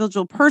each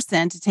individual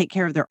person to take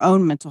care of their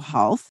own mental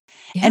health.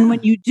 And when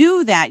yeah, you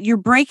do that, you're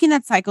breaking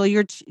that cycle.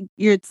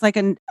 It's like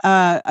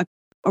a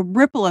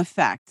ripple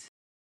effect,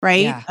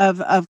 right? yeah,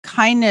 Of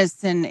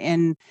kindness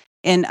and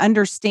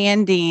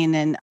understanding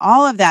and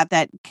all of that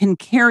can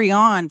carry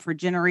on for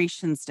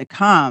generations to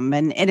come.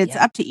 And it's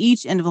yep, up to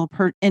each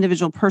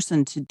individual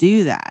person to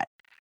do that.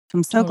 So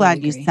I'm so totally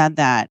glad you agree. said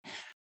that.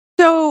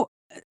 So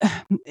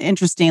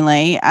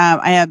interestingly,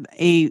 I have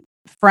a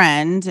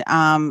friend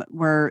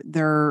where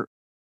their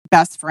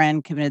best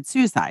friend committed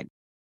suicide.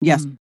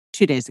 Yes, Mhm.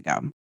 2 days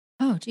ago.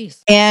 Oh,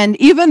 geez. And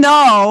even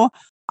though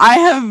I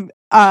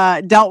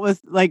have dealt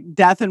with like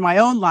death in my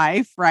own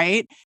life,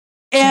 right?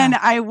 And Yeah,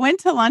 I went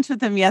to lunch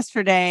with him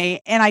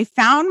yesterday and I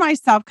found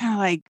myself kind of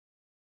like,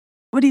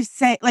 what do you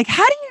say? Like,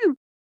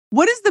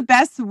 what is the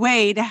best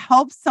way to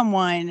help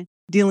someone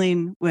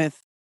dealing with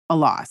a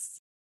loss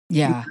and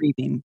yeah.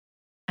 grieving?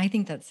 I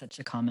think that's such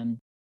a common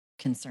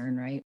concern,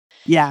 right?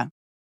 Yeah.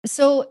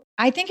 So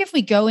I think if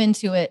we go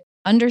into it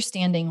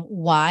understanding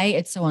why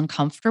it's so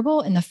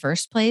uncomfortable in the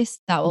first place,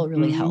 that will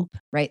really Mhm. help,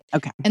 right?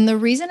 Okay. And the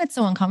reason it's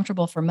so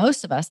uncomfortable for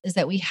most of us is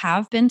that we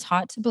have been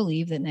taught to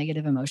believe that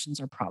negative emotions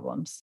are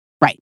problems.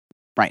 Right.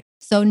 Right.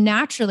 So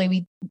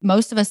naturally,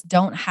 most of us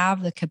don't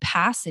have the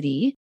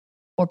capacity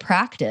or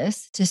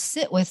practice to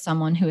sit with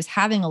someone who is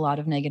having a lot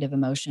of negative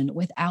emotion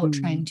without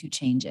trying Mm. to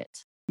change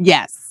it.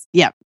 Yes.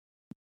 Yep.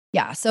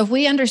 Yeah. So if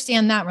we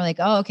understand that, we're like,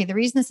 oh, okay, the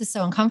reason this is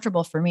so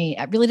uncomfortable for me,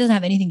 it really doesn't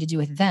have anything to do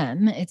with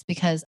them. It's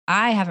because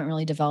I haven't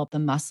really developed the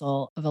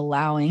muscle of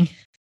allowing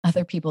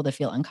other people to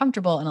feel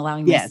uncomfortable and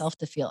allowing Yes. myself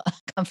to feel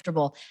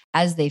uncomfortable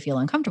as they feel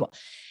uncomfortable.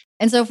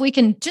 And so if we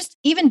can just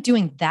even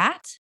doing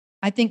that,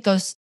 I think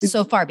goes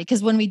so far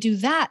because when we do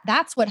that,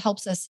 that's what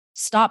helps us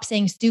stop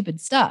saying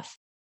stupid stuff.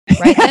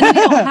 Right. Then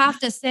we don't have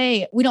to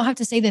say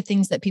the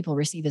things that people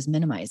receive as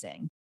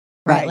minimizing.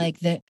 Right. Right. Like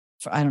that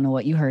I don't know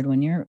what you heard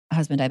when your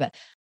husband died, but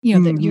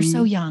that you're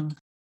so Mhm. young.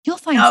 You'll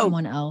find Oh.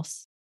 someone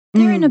else.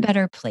 They're in a Mm.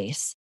 better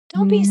place.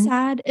 Don't be Mhm.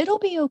 sad. It'll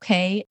be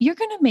okay. You're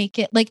going to make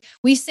it. Like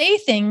we say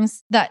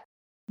things that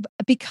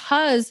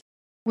because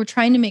we're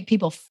trying to make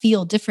people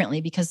feel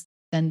differently because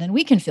then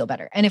we can feel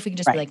better. And if we can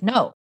just be Right. like,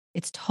 no,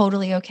 it's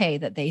totally okay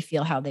that they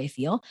feel how they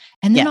feel.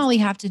 And then Yes. all we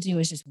have to do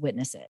is just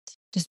witness it.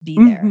 Just be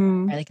there.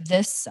 Mhm. Right? Like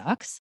this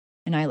sucks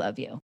and I love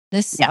you.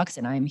 This Yeah. sucks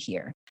and I'm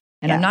here.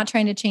 And I'm Yeah. not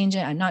trying to change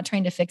it. I'm not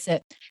trying to fix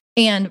it.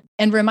 And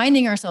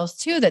reminding ourselves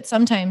too that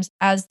sometimes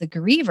as the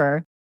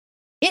griever,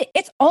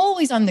 it's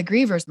always on the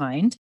griever's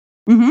mind.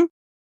 Mhm.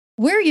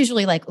 We're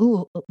usually like,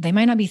 "Ooh, they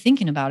might not be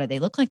thinking about it. They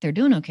look like they're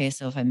doing okay.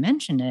 So if I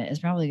mention it, it's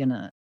probably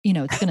gonna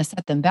it's going to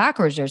set them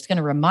backwards, or it's going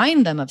to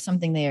remind them of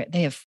something they're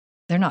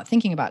not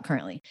thinking about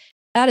currently.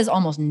 That is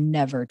almost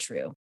never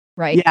true,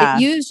 right? Yeah.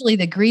 Usually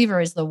the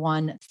griever is the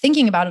one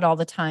thinking about it all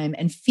the time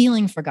and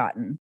feeling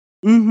forgotten.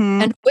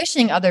 Mm-hmm. And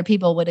wishing other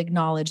people would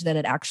acknowledge that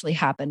it actually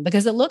happened,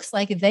 because it looks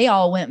like they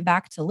all went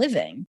back to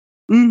living.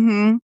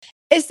 Mm-hmm.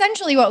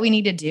 Essentially, what we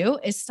need to do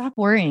is stop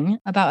worrying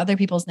about other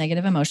people's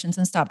negative emotions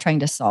and stop trying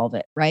to solve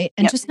it, right?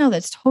 And just know that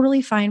it's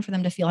totally fine for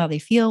them to feel how they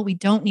feel. We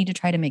don't need to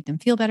try to make them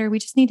feel better. We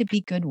just need to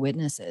be good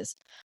witnesses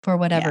for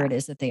whatever it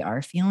is that they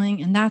are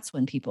feeling. And that's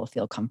when people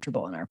feel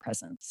comfortable in our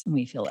presence and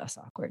we feel less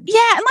awkward.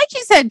 Yeah. And like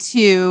you said,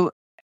 too,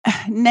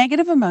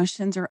 negative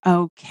emotions are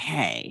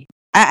okay.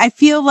 I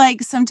feel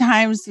like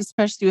sometimes,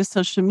 especially with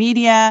social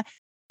media,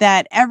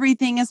 that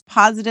everything is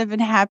positive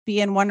and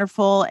happy and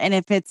wonderful. And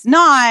if it's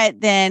not,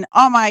 then,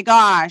 oh my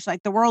gosh,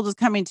 like the world is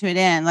coming to an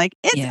end. Like,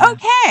 it's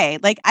okay.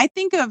 Like, I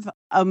think of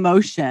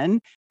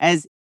emotion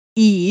as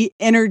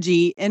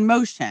energy in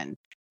motion.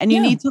 And you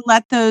need to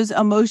let those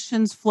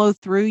emotions flow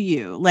through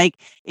you. Like,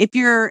 if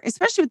you're,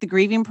 especially with the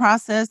grieving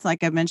process,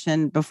 like I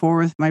mentioned before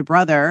with my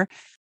brother,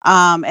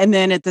 and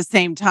then at the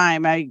same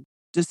time, I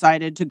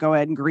decided to go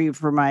ahead and grieve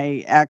for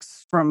my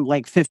ex from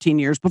like 15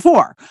 years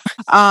before.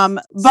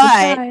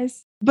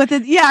 Surprise. But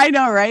I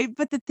know, right?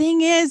 But the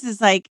thing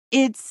is like,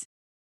 it's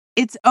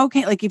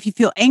okay. Like, if you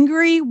feel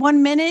angry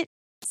 1 minute,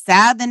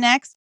 sad the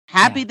next,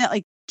 happy that,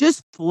 like,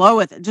 just flow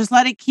with it. Just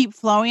let it keep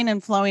flowing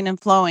and flowing and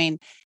flowing.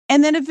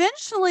 And then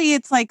eventually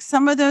it's like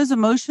some of those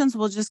emotions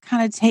will just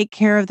kind of take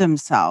care of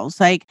themselves.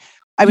 Like,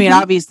 I mean,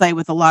 obviously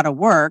with a lot of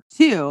work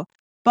too,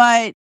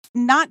 but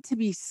not to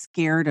be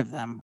scared of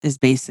them is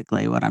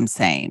basically what I'm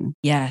saying.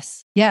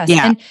 Yes.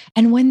 Yeah.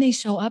 And when they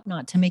show up,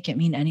 not to make it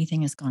mean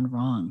anything has gone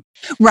wrong.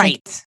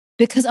 Right. Like,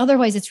 because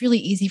otherwise it's really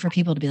easy for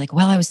people to be like,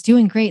 well, I was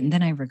doing great and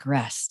then I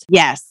regressed.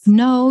 Yes.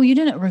 No, you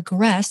didn't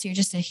regress. You're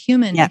just a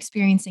human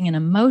experiencing an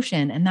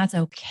emotion, and that's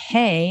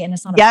okay. And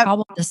it's not a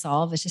problem to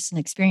solve. It's just an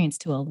experience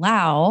to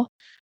allow,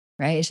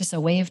 right? It's just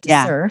a wave to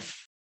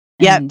surf.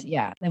 And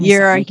then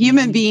you're a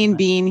human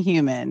being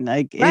human.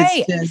 Like,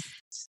 it's just.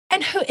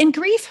 And in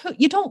grief,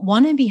 you don't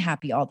want to be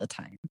happy all the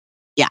time.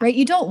 Yeah. Right.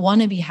 You don't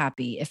want to be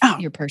happy if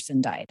your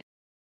person died.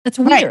 That's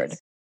weird. Right.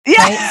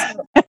 Yeah.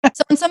 Right?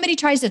 So when somebody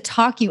tries to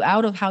talk you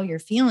out of how you're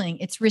feeling,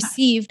 it's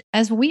received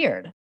as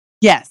weird.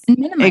 Yes. And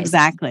minimizing.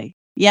 Exactly.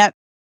 Yep.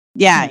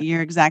 Yeah,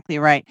 you're exactly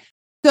right.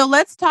 So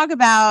let's talk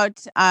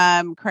about,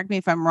 correct me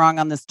if I'm wrong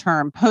on this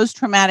term,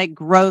 post-traumatic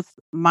growth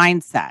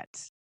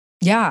mindset.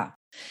 Yeah.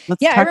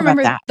 Let's talk I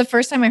remember about that. the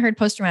first time I heard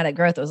post-traumatic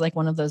growth, it was like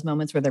one of those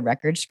moments where the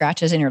record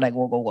scratches and you're like,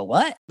 whoa,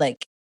 what?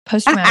 Like,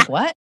 post-traumatic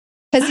what?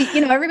 Because,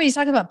 everybody's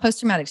talking about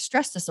post-traumatic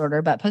stress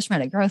disorder, but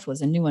post-traumatic growth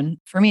was a new one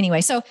for me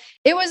anyway. So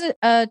it was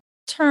a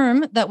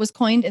term that was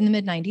coined in the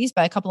mid-90s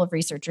by a couple of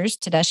researchers.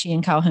 Tedeschi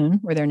and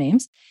Calhoun were their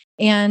names.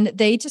 And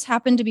they just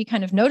happened to be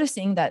kind of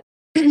noticing that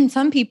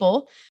some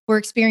people were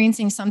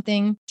experiencing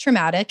something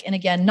traumatic. And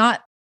again,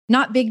 not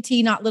big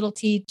T, not little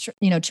t,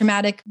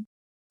 traumatic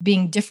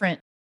being different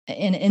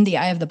in the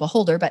eye of the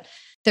beholder, but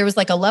there was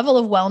like a level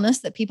of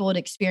wellness that people would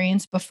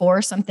experience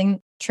before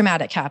something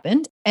traumatic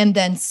happened. And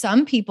then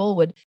some people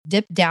would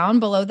dip down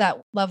below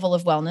that level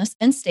of wellness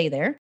and stay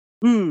there.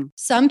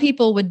 Some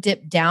people would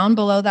dip down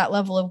below that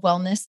level of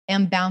wellness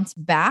and bounce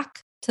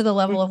back to the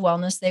level of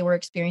wellness they were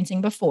experiencing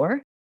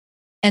before.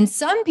 And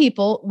some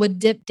people would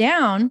dip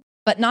down,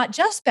 but not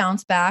just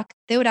bounce back,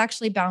 they would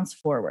actually bounce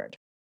forward.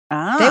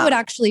 They would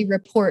actually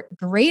report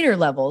greater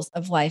levels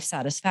of life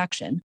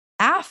satisfaction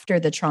after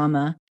the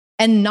trauma,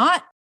 and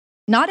not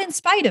in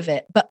spite of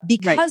it, but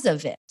because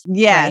of it.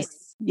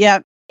 Yes. Right?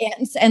 Yep.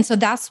 And so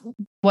that's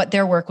what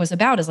their work was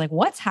about, is like,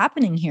 what's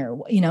happening here?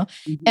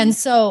 And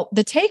so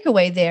the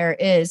takeaway there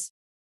is,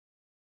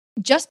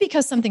 just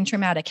because something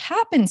traumatic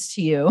happens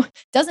to you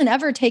doesn't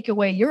ever take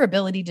away your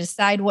ability to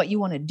decide what you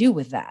want to do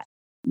with that.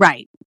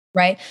 Right.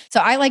 Right. So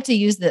I like to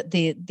use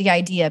the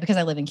idea, because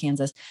I live in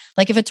Kansas.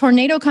 Like, if a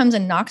tornado comes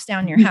and knocks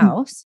down your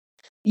house,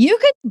 you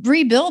could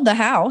rebuild the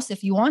house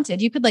if you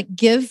wanted. You could like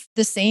give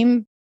the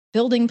same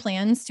building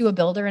plans to a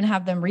builder and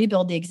have them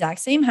rebuild the exact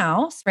same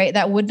house, right?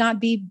 That would not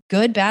be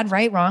good, bad,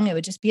 right, wrong. It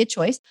would just be a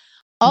choice.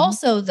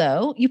 Also,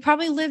 though, you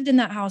probably lived in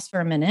that house for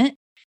a minute.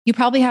 You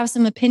probably have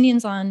some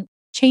opinions on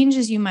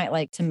changes you might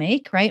like to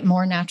make, right?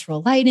 More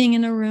natural lighting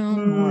in a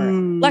room, more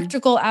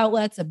electrical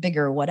outlets, a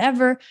bigger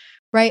whatever,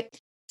 right?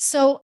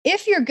 So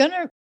if you're going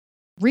to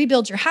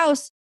rebuild your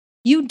house,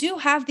 you do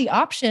have the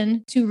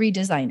option to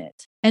redesign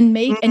it and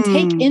and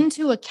take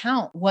into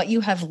account what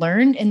you have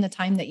learned in the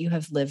time that you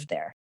have lived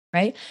there.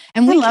 Right.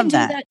 And we can do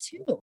that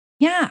too.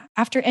 Yeah.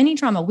 After any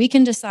trauma, we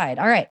can decide,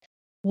 all right,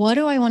 what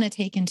do I want to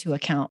take into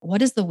account?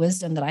 What is the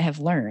wisdom that I have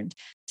learned?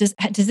 Does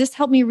this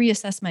help me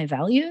reassess my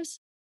values?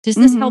 Does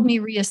this help me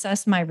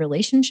reassess my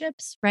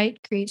relationships, right?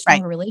 Create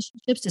stronger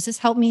relationships? Does this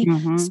help me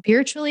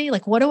spiritually?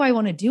 Like, what do I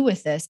want to do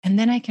with this? And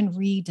then I can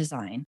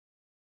redesign.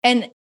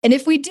 And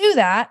if we do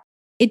that,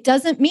 it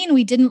doesn't mean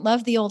we didn't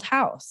love the old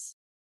house.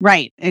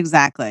 Right.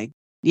 Exactly.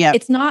 Yeah.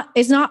 It's not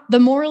the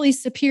morally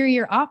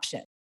superior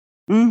option.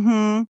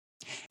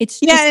 It's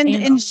just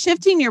and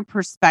shifting your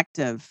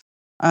perspective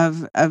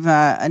of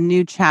a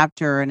new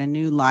chapter and a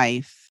new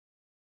life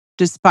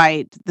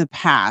despite the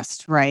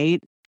past,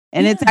 right?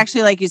 And it's Yeah.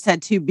 actually, like you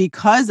said, too,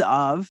 because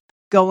of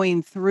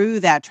going through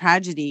that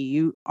tragedy,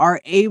 you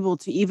are able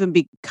to even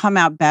come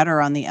out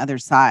better on the other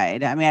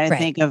side. I mean, I Right.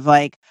 think of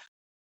like,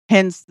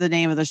 hence the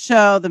name of the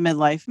show, The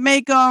Midlife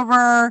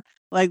Makeover,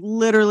 like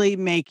literally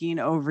making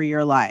over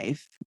your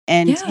life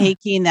and Yeah.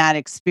 taking that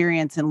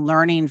experience and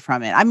learning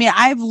from it. I mean,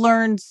 I've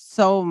learned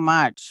so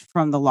much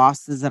from the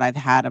losses that I've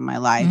had in my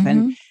life.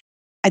 And Mhm.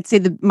 I'd say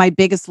my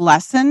biggest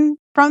lesson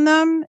from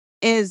them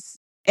is,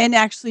 and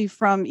actually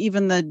from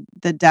even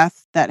the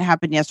death that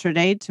happened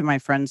yesterday to my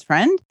friend's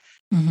friend,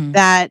 Mhm.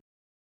 that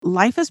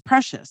life is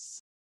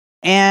precious.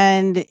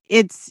 And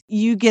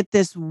you get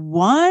this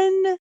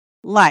one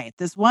life,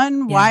 this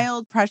one Yeah.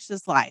 wild,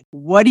 precious life.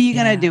 What are you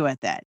going to Yeah. do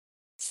with it?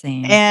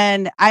 Same.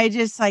 And I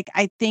just I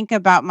think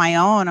about my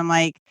own. I'm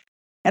like,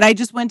 and I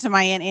just went to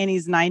my Aunt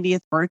Annie's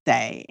 90th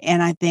birthday.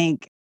 And I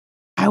think,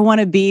 I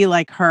want to be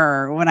like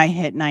her when I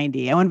hit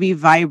 90. I want to be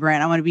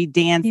vibrant. I want to be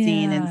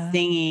dancing and Yeah.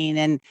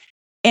 singing.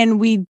 And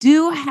we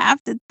do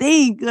have to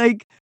think,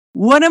 like,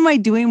 what am I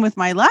doing with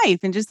my life?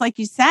 And just like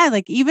you said,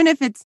 like, even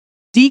if it's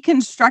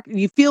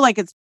you feel like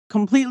it's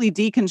completely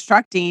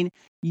deconstructing,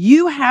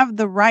 you have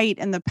the right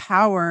and the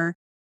power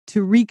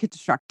to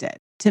reconstruct it,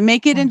 to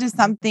make it into 100%.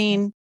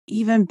 something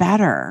even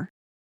better.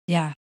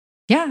 Yeah.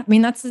 Yeah. I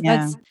mean, Yeah.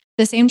 that's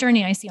the same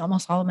journey I see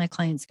almost all of my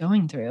clients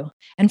going through.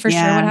 And for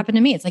sure what Yeah. happened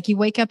to me, it's like you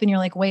wake up and you're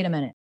like, "Wait a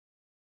minute.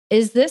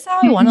 Is this how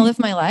I wanna live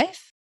my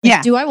life? Like,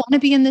 Yeah. do I wanna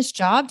be in this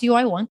job? Do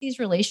I want these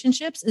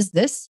relationships? Is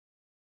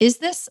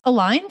this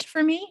aligned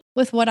for me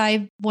with what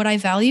I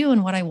value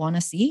and what I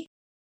wanna see?"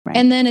 Right.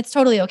 And then it's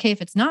totally okay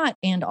if it's not,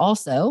 and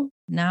also,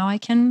 now I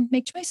can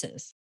make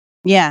choices.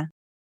 Yeah.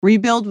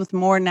 Rebuild with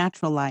more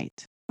natural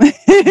light.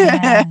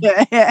 Yeah.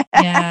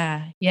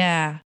 Yeah.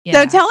 Yeah.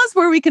 So Yeah. tell us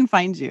where we can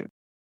find you.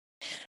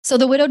 So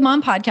the Widowed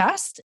Mom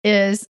podcast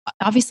is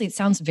obviously it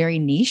sounds very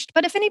niched,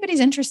 but if anybody's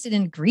interested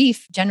in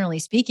grief, generally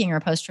speaking, or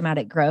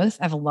post-traumatic growth,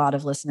 I have a lot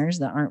of listeners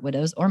that aren't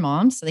widows or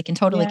moms, so they can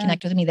totally Yeah.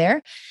 connect with me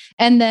there.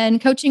 And then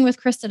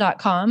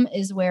coachingwithkrista.com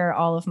is where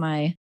all of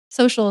my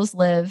socials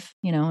live,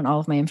 and all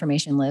of my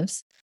information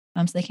lives.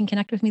 So they can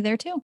connect with me there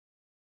too.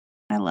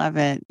 I love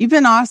it. You've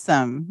been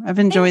awesome. I've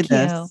enjoyed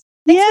Thank you. this.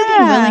 Thanks for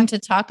being Yeah. willing to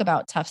talk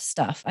about tough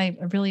stuff. I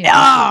really appreciate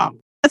Oh,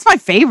 you. that's my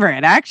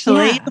favorite,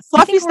 actually. Yeah. The I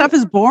fluffy think stuff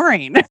is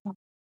boring.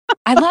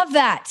 I love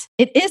that.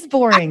 It is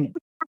boring.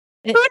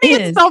 Who It needs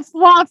is. the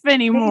fluff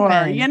anymore?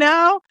 Amen.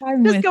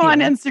 I'm Just with go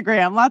on you.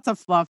 Instagram. Lots of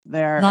fluff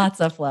there.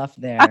 Lots of fluff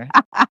there.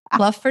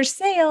 Fluff for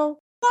sale.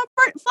 Fluff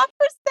for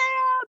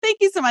sale. Thank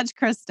you so much,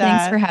 Thanks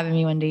Krista. for having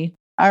me, Wendy.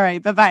 All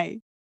right. Bye-bye.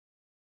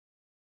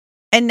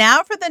 And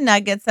now for the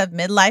nuggets of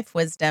midlife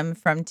wisdom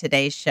from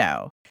today's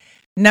show.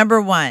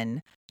 Number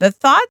 1, the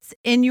thoughts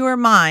in your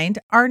mind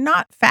are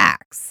not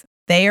facts.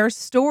 They are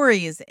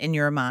stories in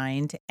your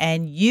mind,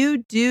 and you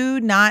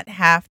do not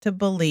have to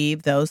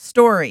believe those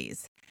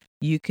stories.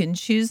 You can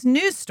choose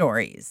new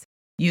stories.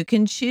 You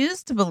can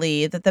choose to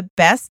believe that the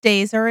best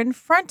days are in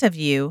front of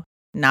you,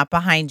 not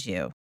behind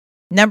you.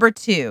 Number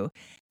 2,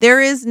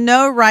 there is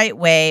no right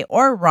way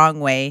or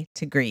wrong way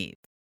to grieve.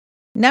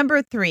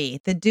 Number 3,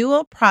 the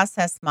dual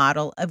process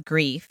model of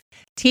grief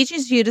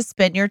teaches you to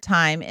spend your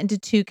time into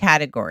 2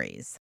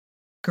 categories: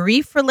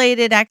 grief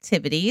related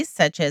activities,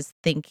 such as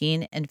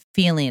thinking and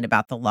feeling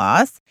about the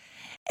loss,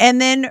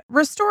 and then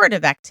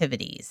restorative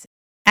activities.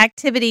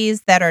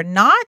 Activities that are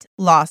not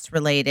loss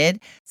related,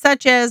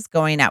 such as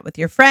going out with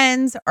your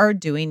friends or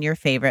doing your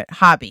favorite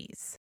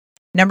hobbies.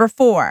 Number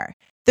 4,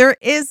 there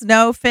is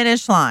no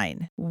finish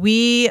line.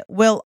 We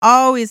will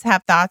always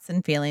have thoughts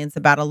and feelings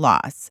about a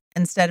loss.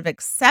 Instead of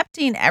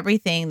accepting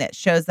everything that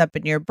shows up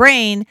in your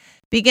brain,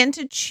 begin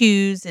to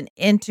choose and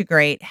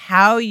integrate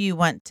how you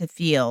want to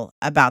feel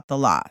about the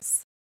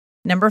loss.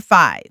 Number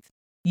 5,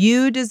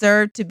 you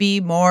deserve to be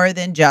more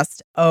than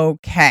just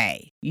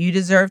okay. You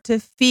deserve to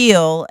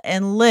feel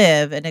and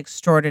live an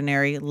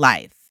extraordinary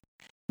life.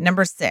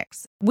 Number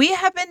 6, we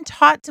have been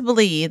taught to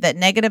believe that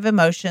negative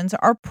emotions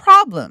are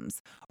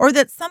problems or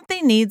that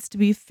something needs to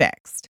be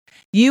fixed.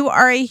 You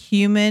are a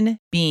human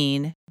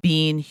being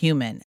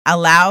human.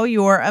 Allow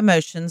your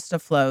emotions to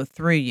flow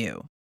through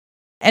you.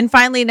 And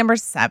finally, number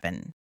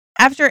 7,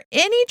 after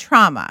any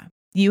trauma,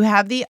 you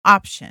have the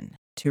option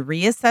to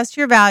reassess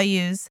your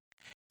values,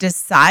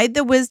 decide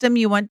the wisdom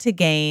you want to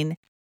gain,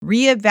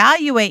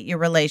 reevaluate your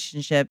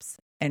relationships,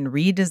 and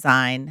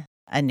redesign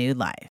a new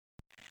life.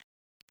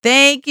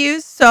 Thank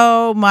you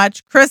so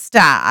much,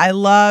 Krista. I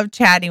love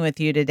chatting with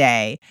you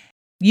today.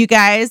 You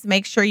guys,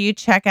 make sure you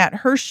check out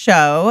her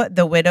show,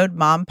 The Widowed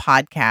Mom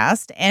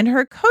Podcast, and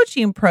her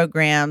coaching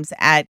programs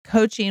at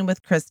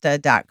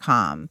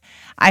coachingwithkrista.com.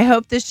 I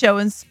hope this show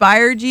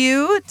inspired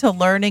you to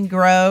learn and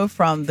grow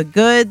from the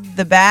good,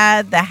 the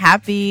bad, the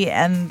happy,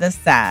 and the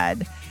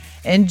sad.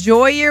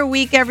 Enjoy your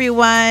week,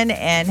 everyone,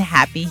 and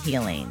happy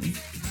healing.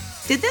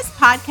 Did this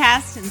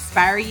podcast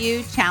inspire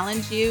you,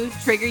 challenge you,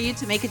 trigger you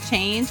to make a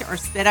change, or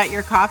spit out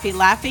your coffee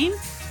laughing?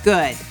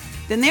 Good.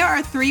 Then there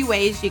are 3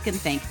 ways you can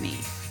thank me.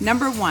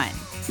 Number 1,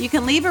 You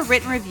can leave a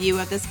written review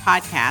of this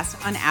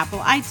podcast on Apple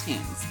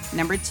iTunes.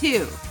 Number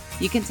 2,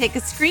 you can take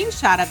a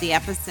screenshot of the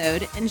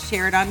episode and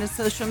share it onto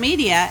social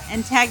media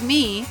and tag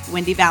me,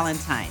 Wendy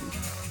Valentine.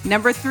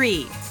 Number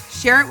 3,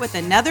 share it with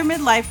another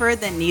midlifer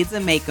that needs a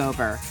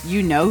makeover.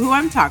 You know who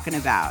I'm talking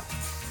about.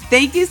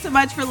 Thank you so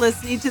much for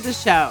listening to the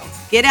show.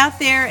 Get out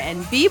there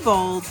and be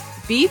bold,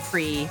 be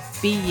free,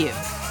 be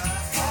you.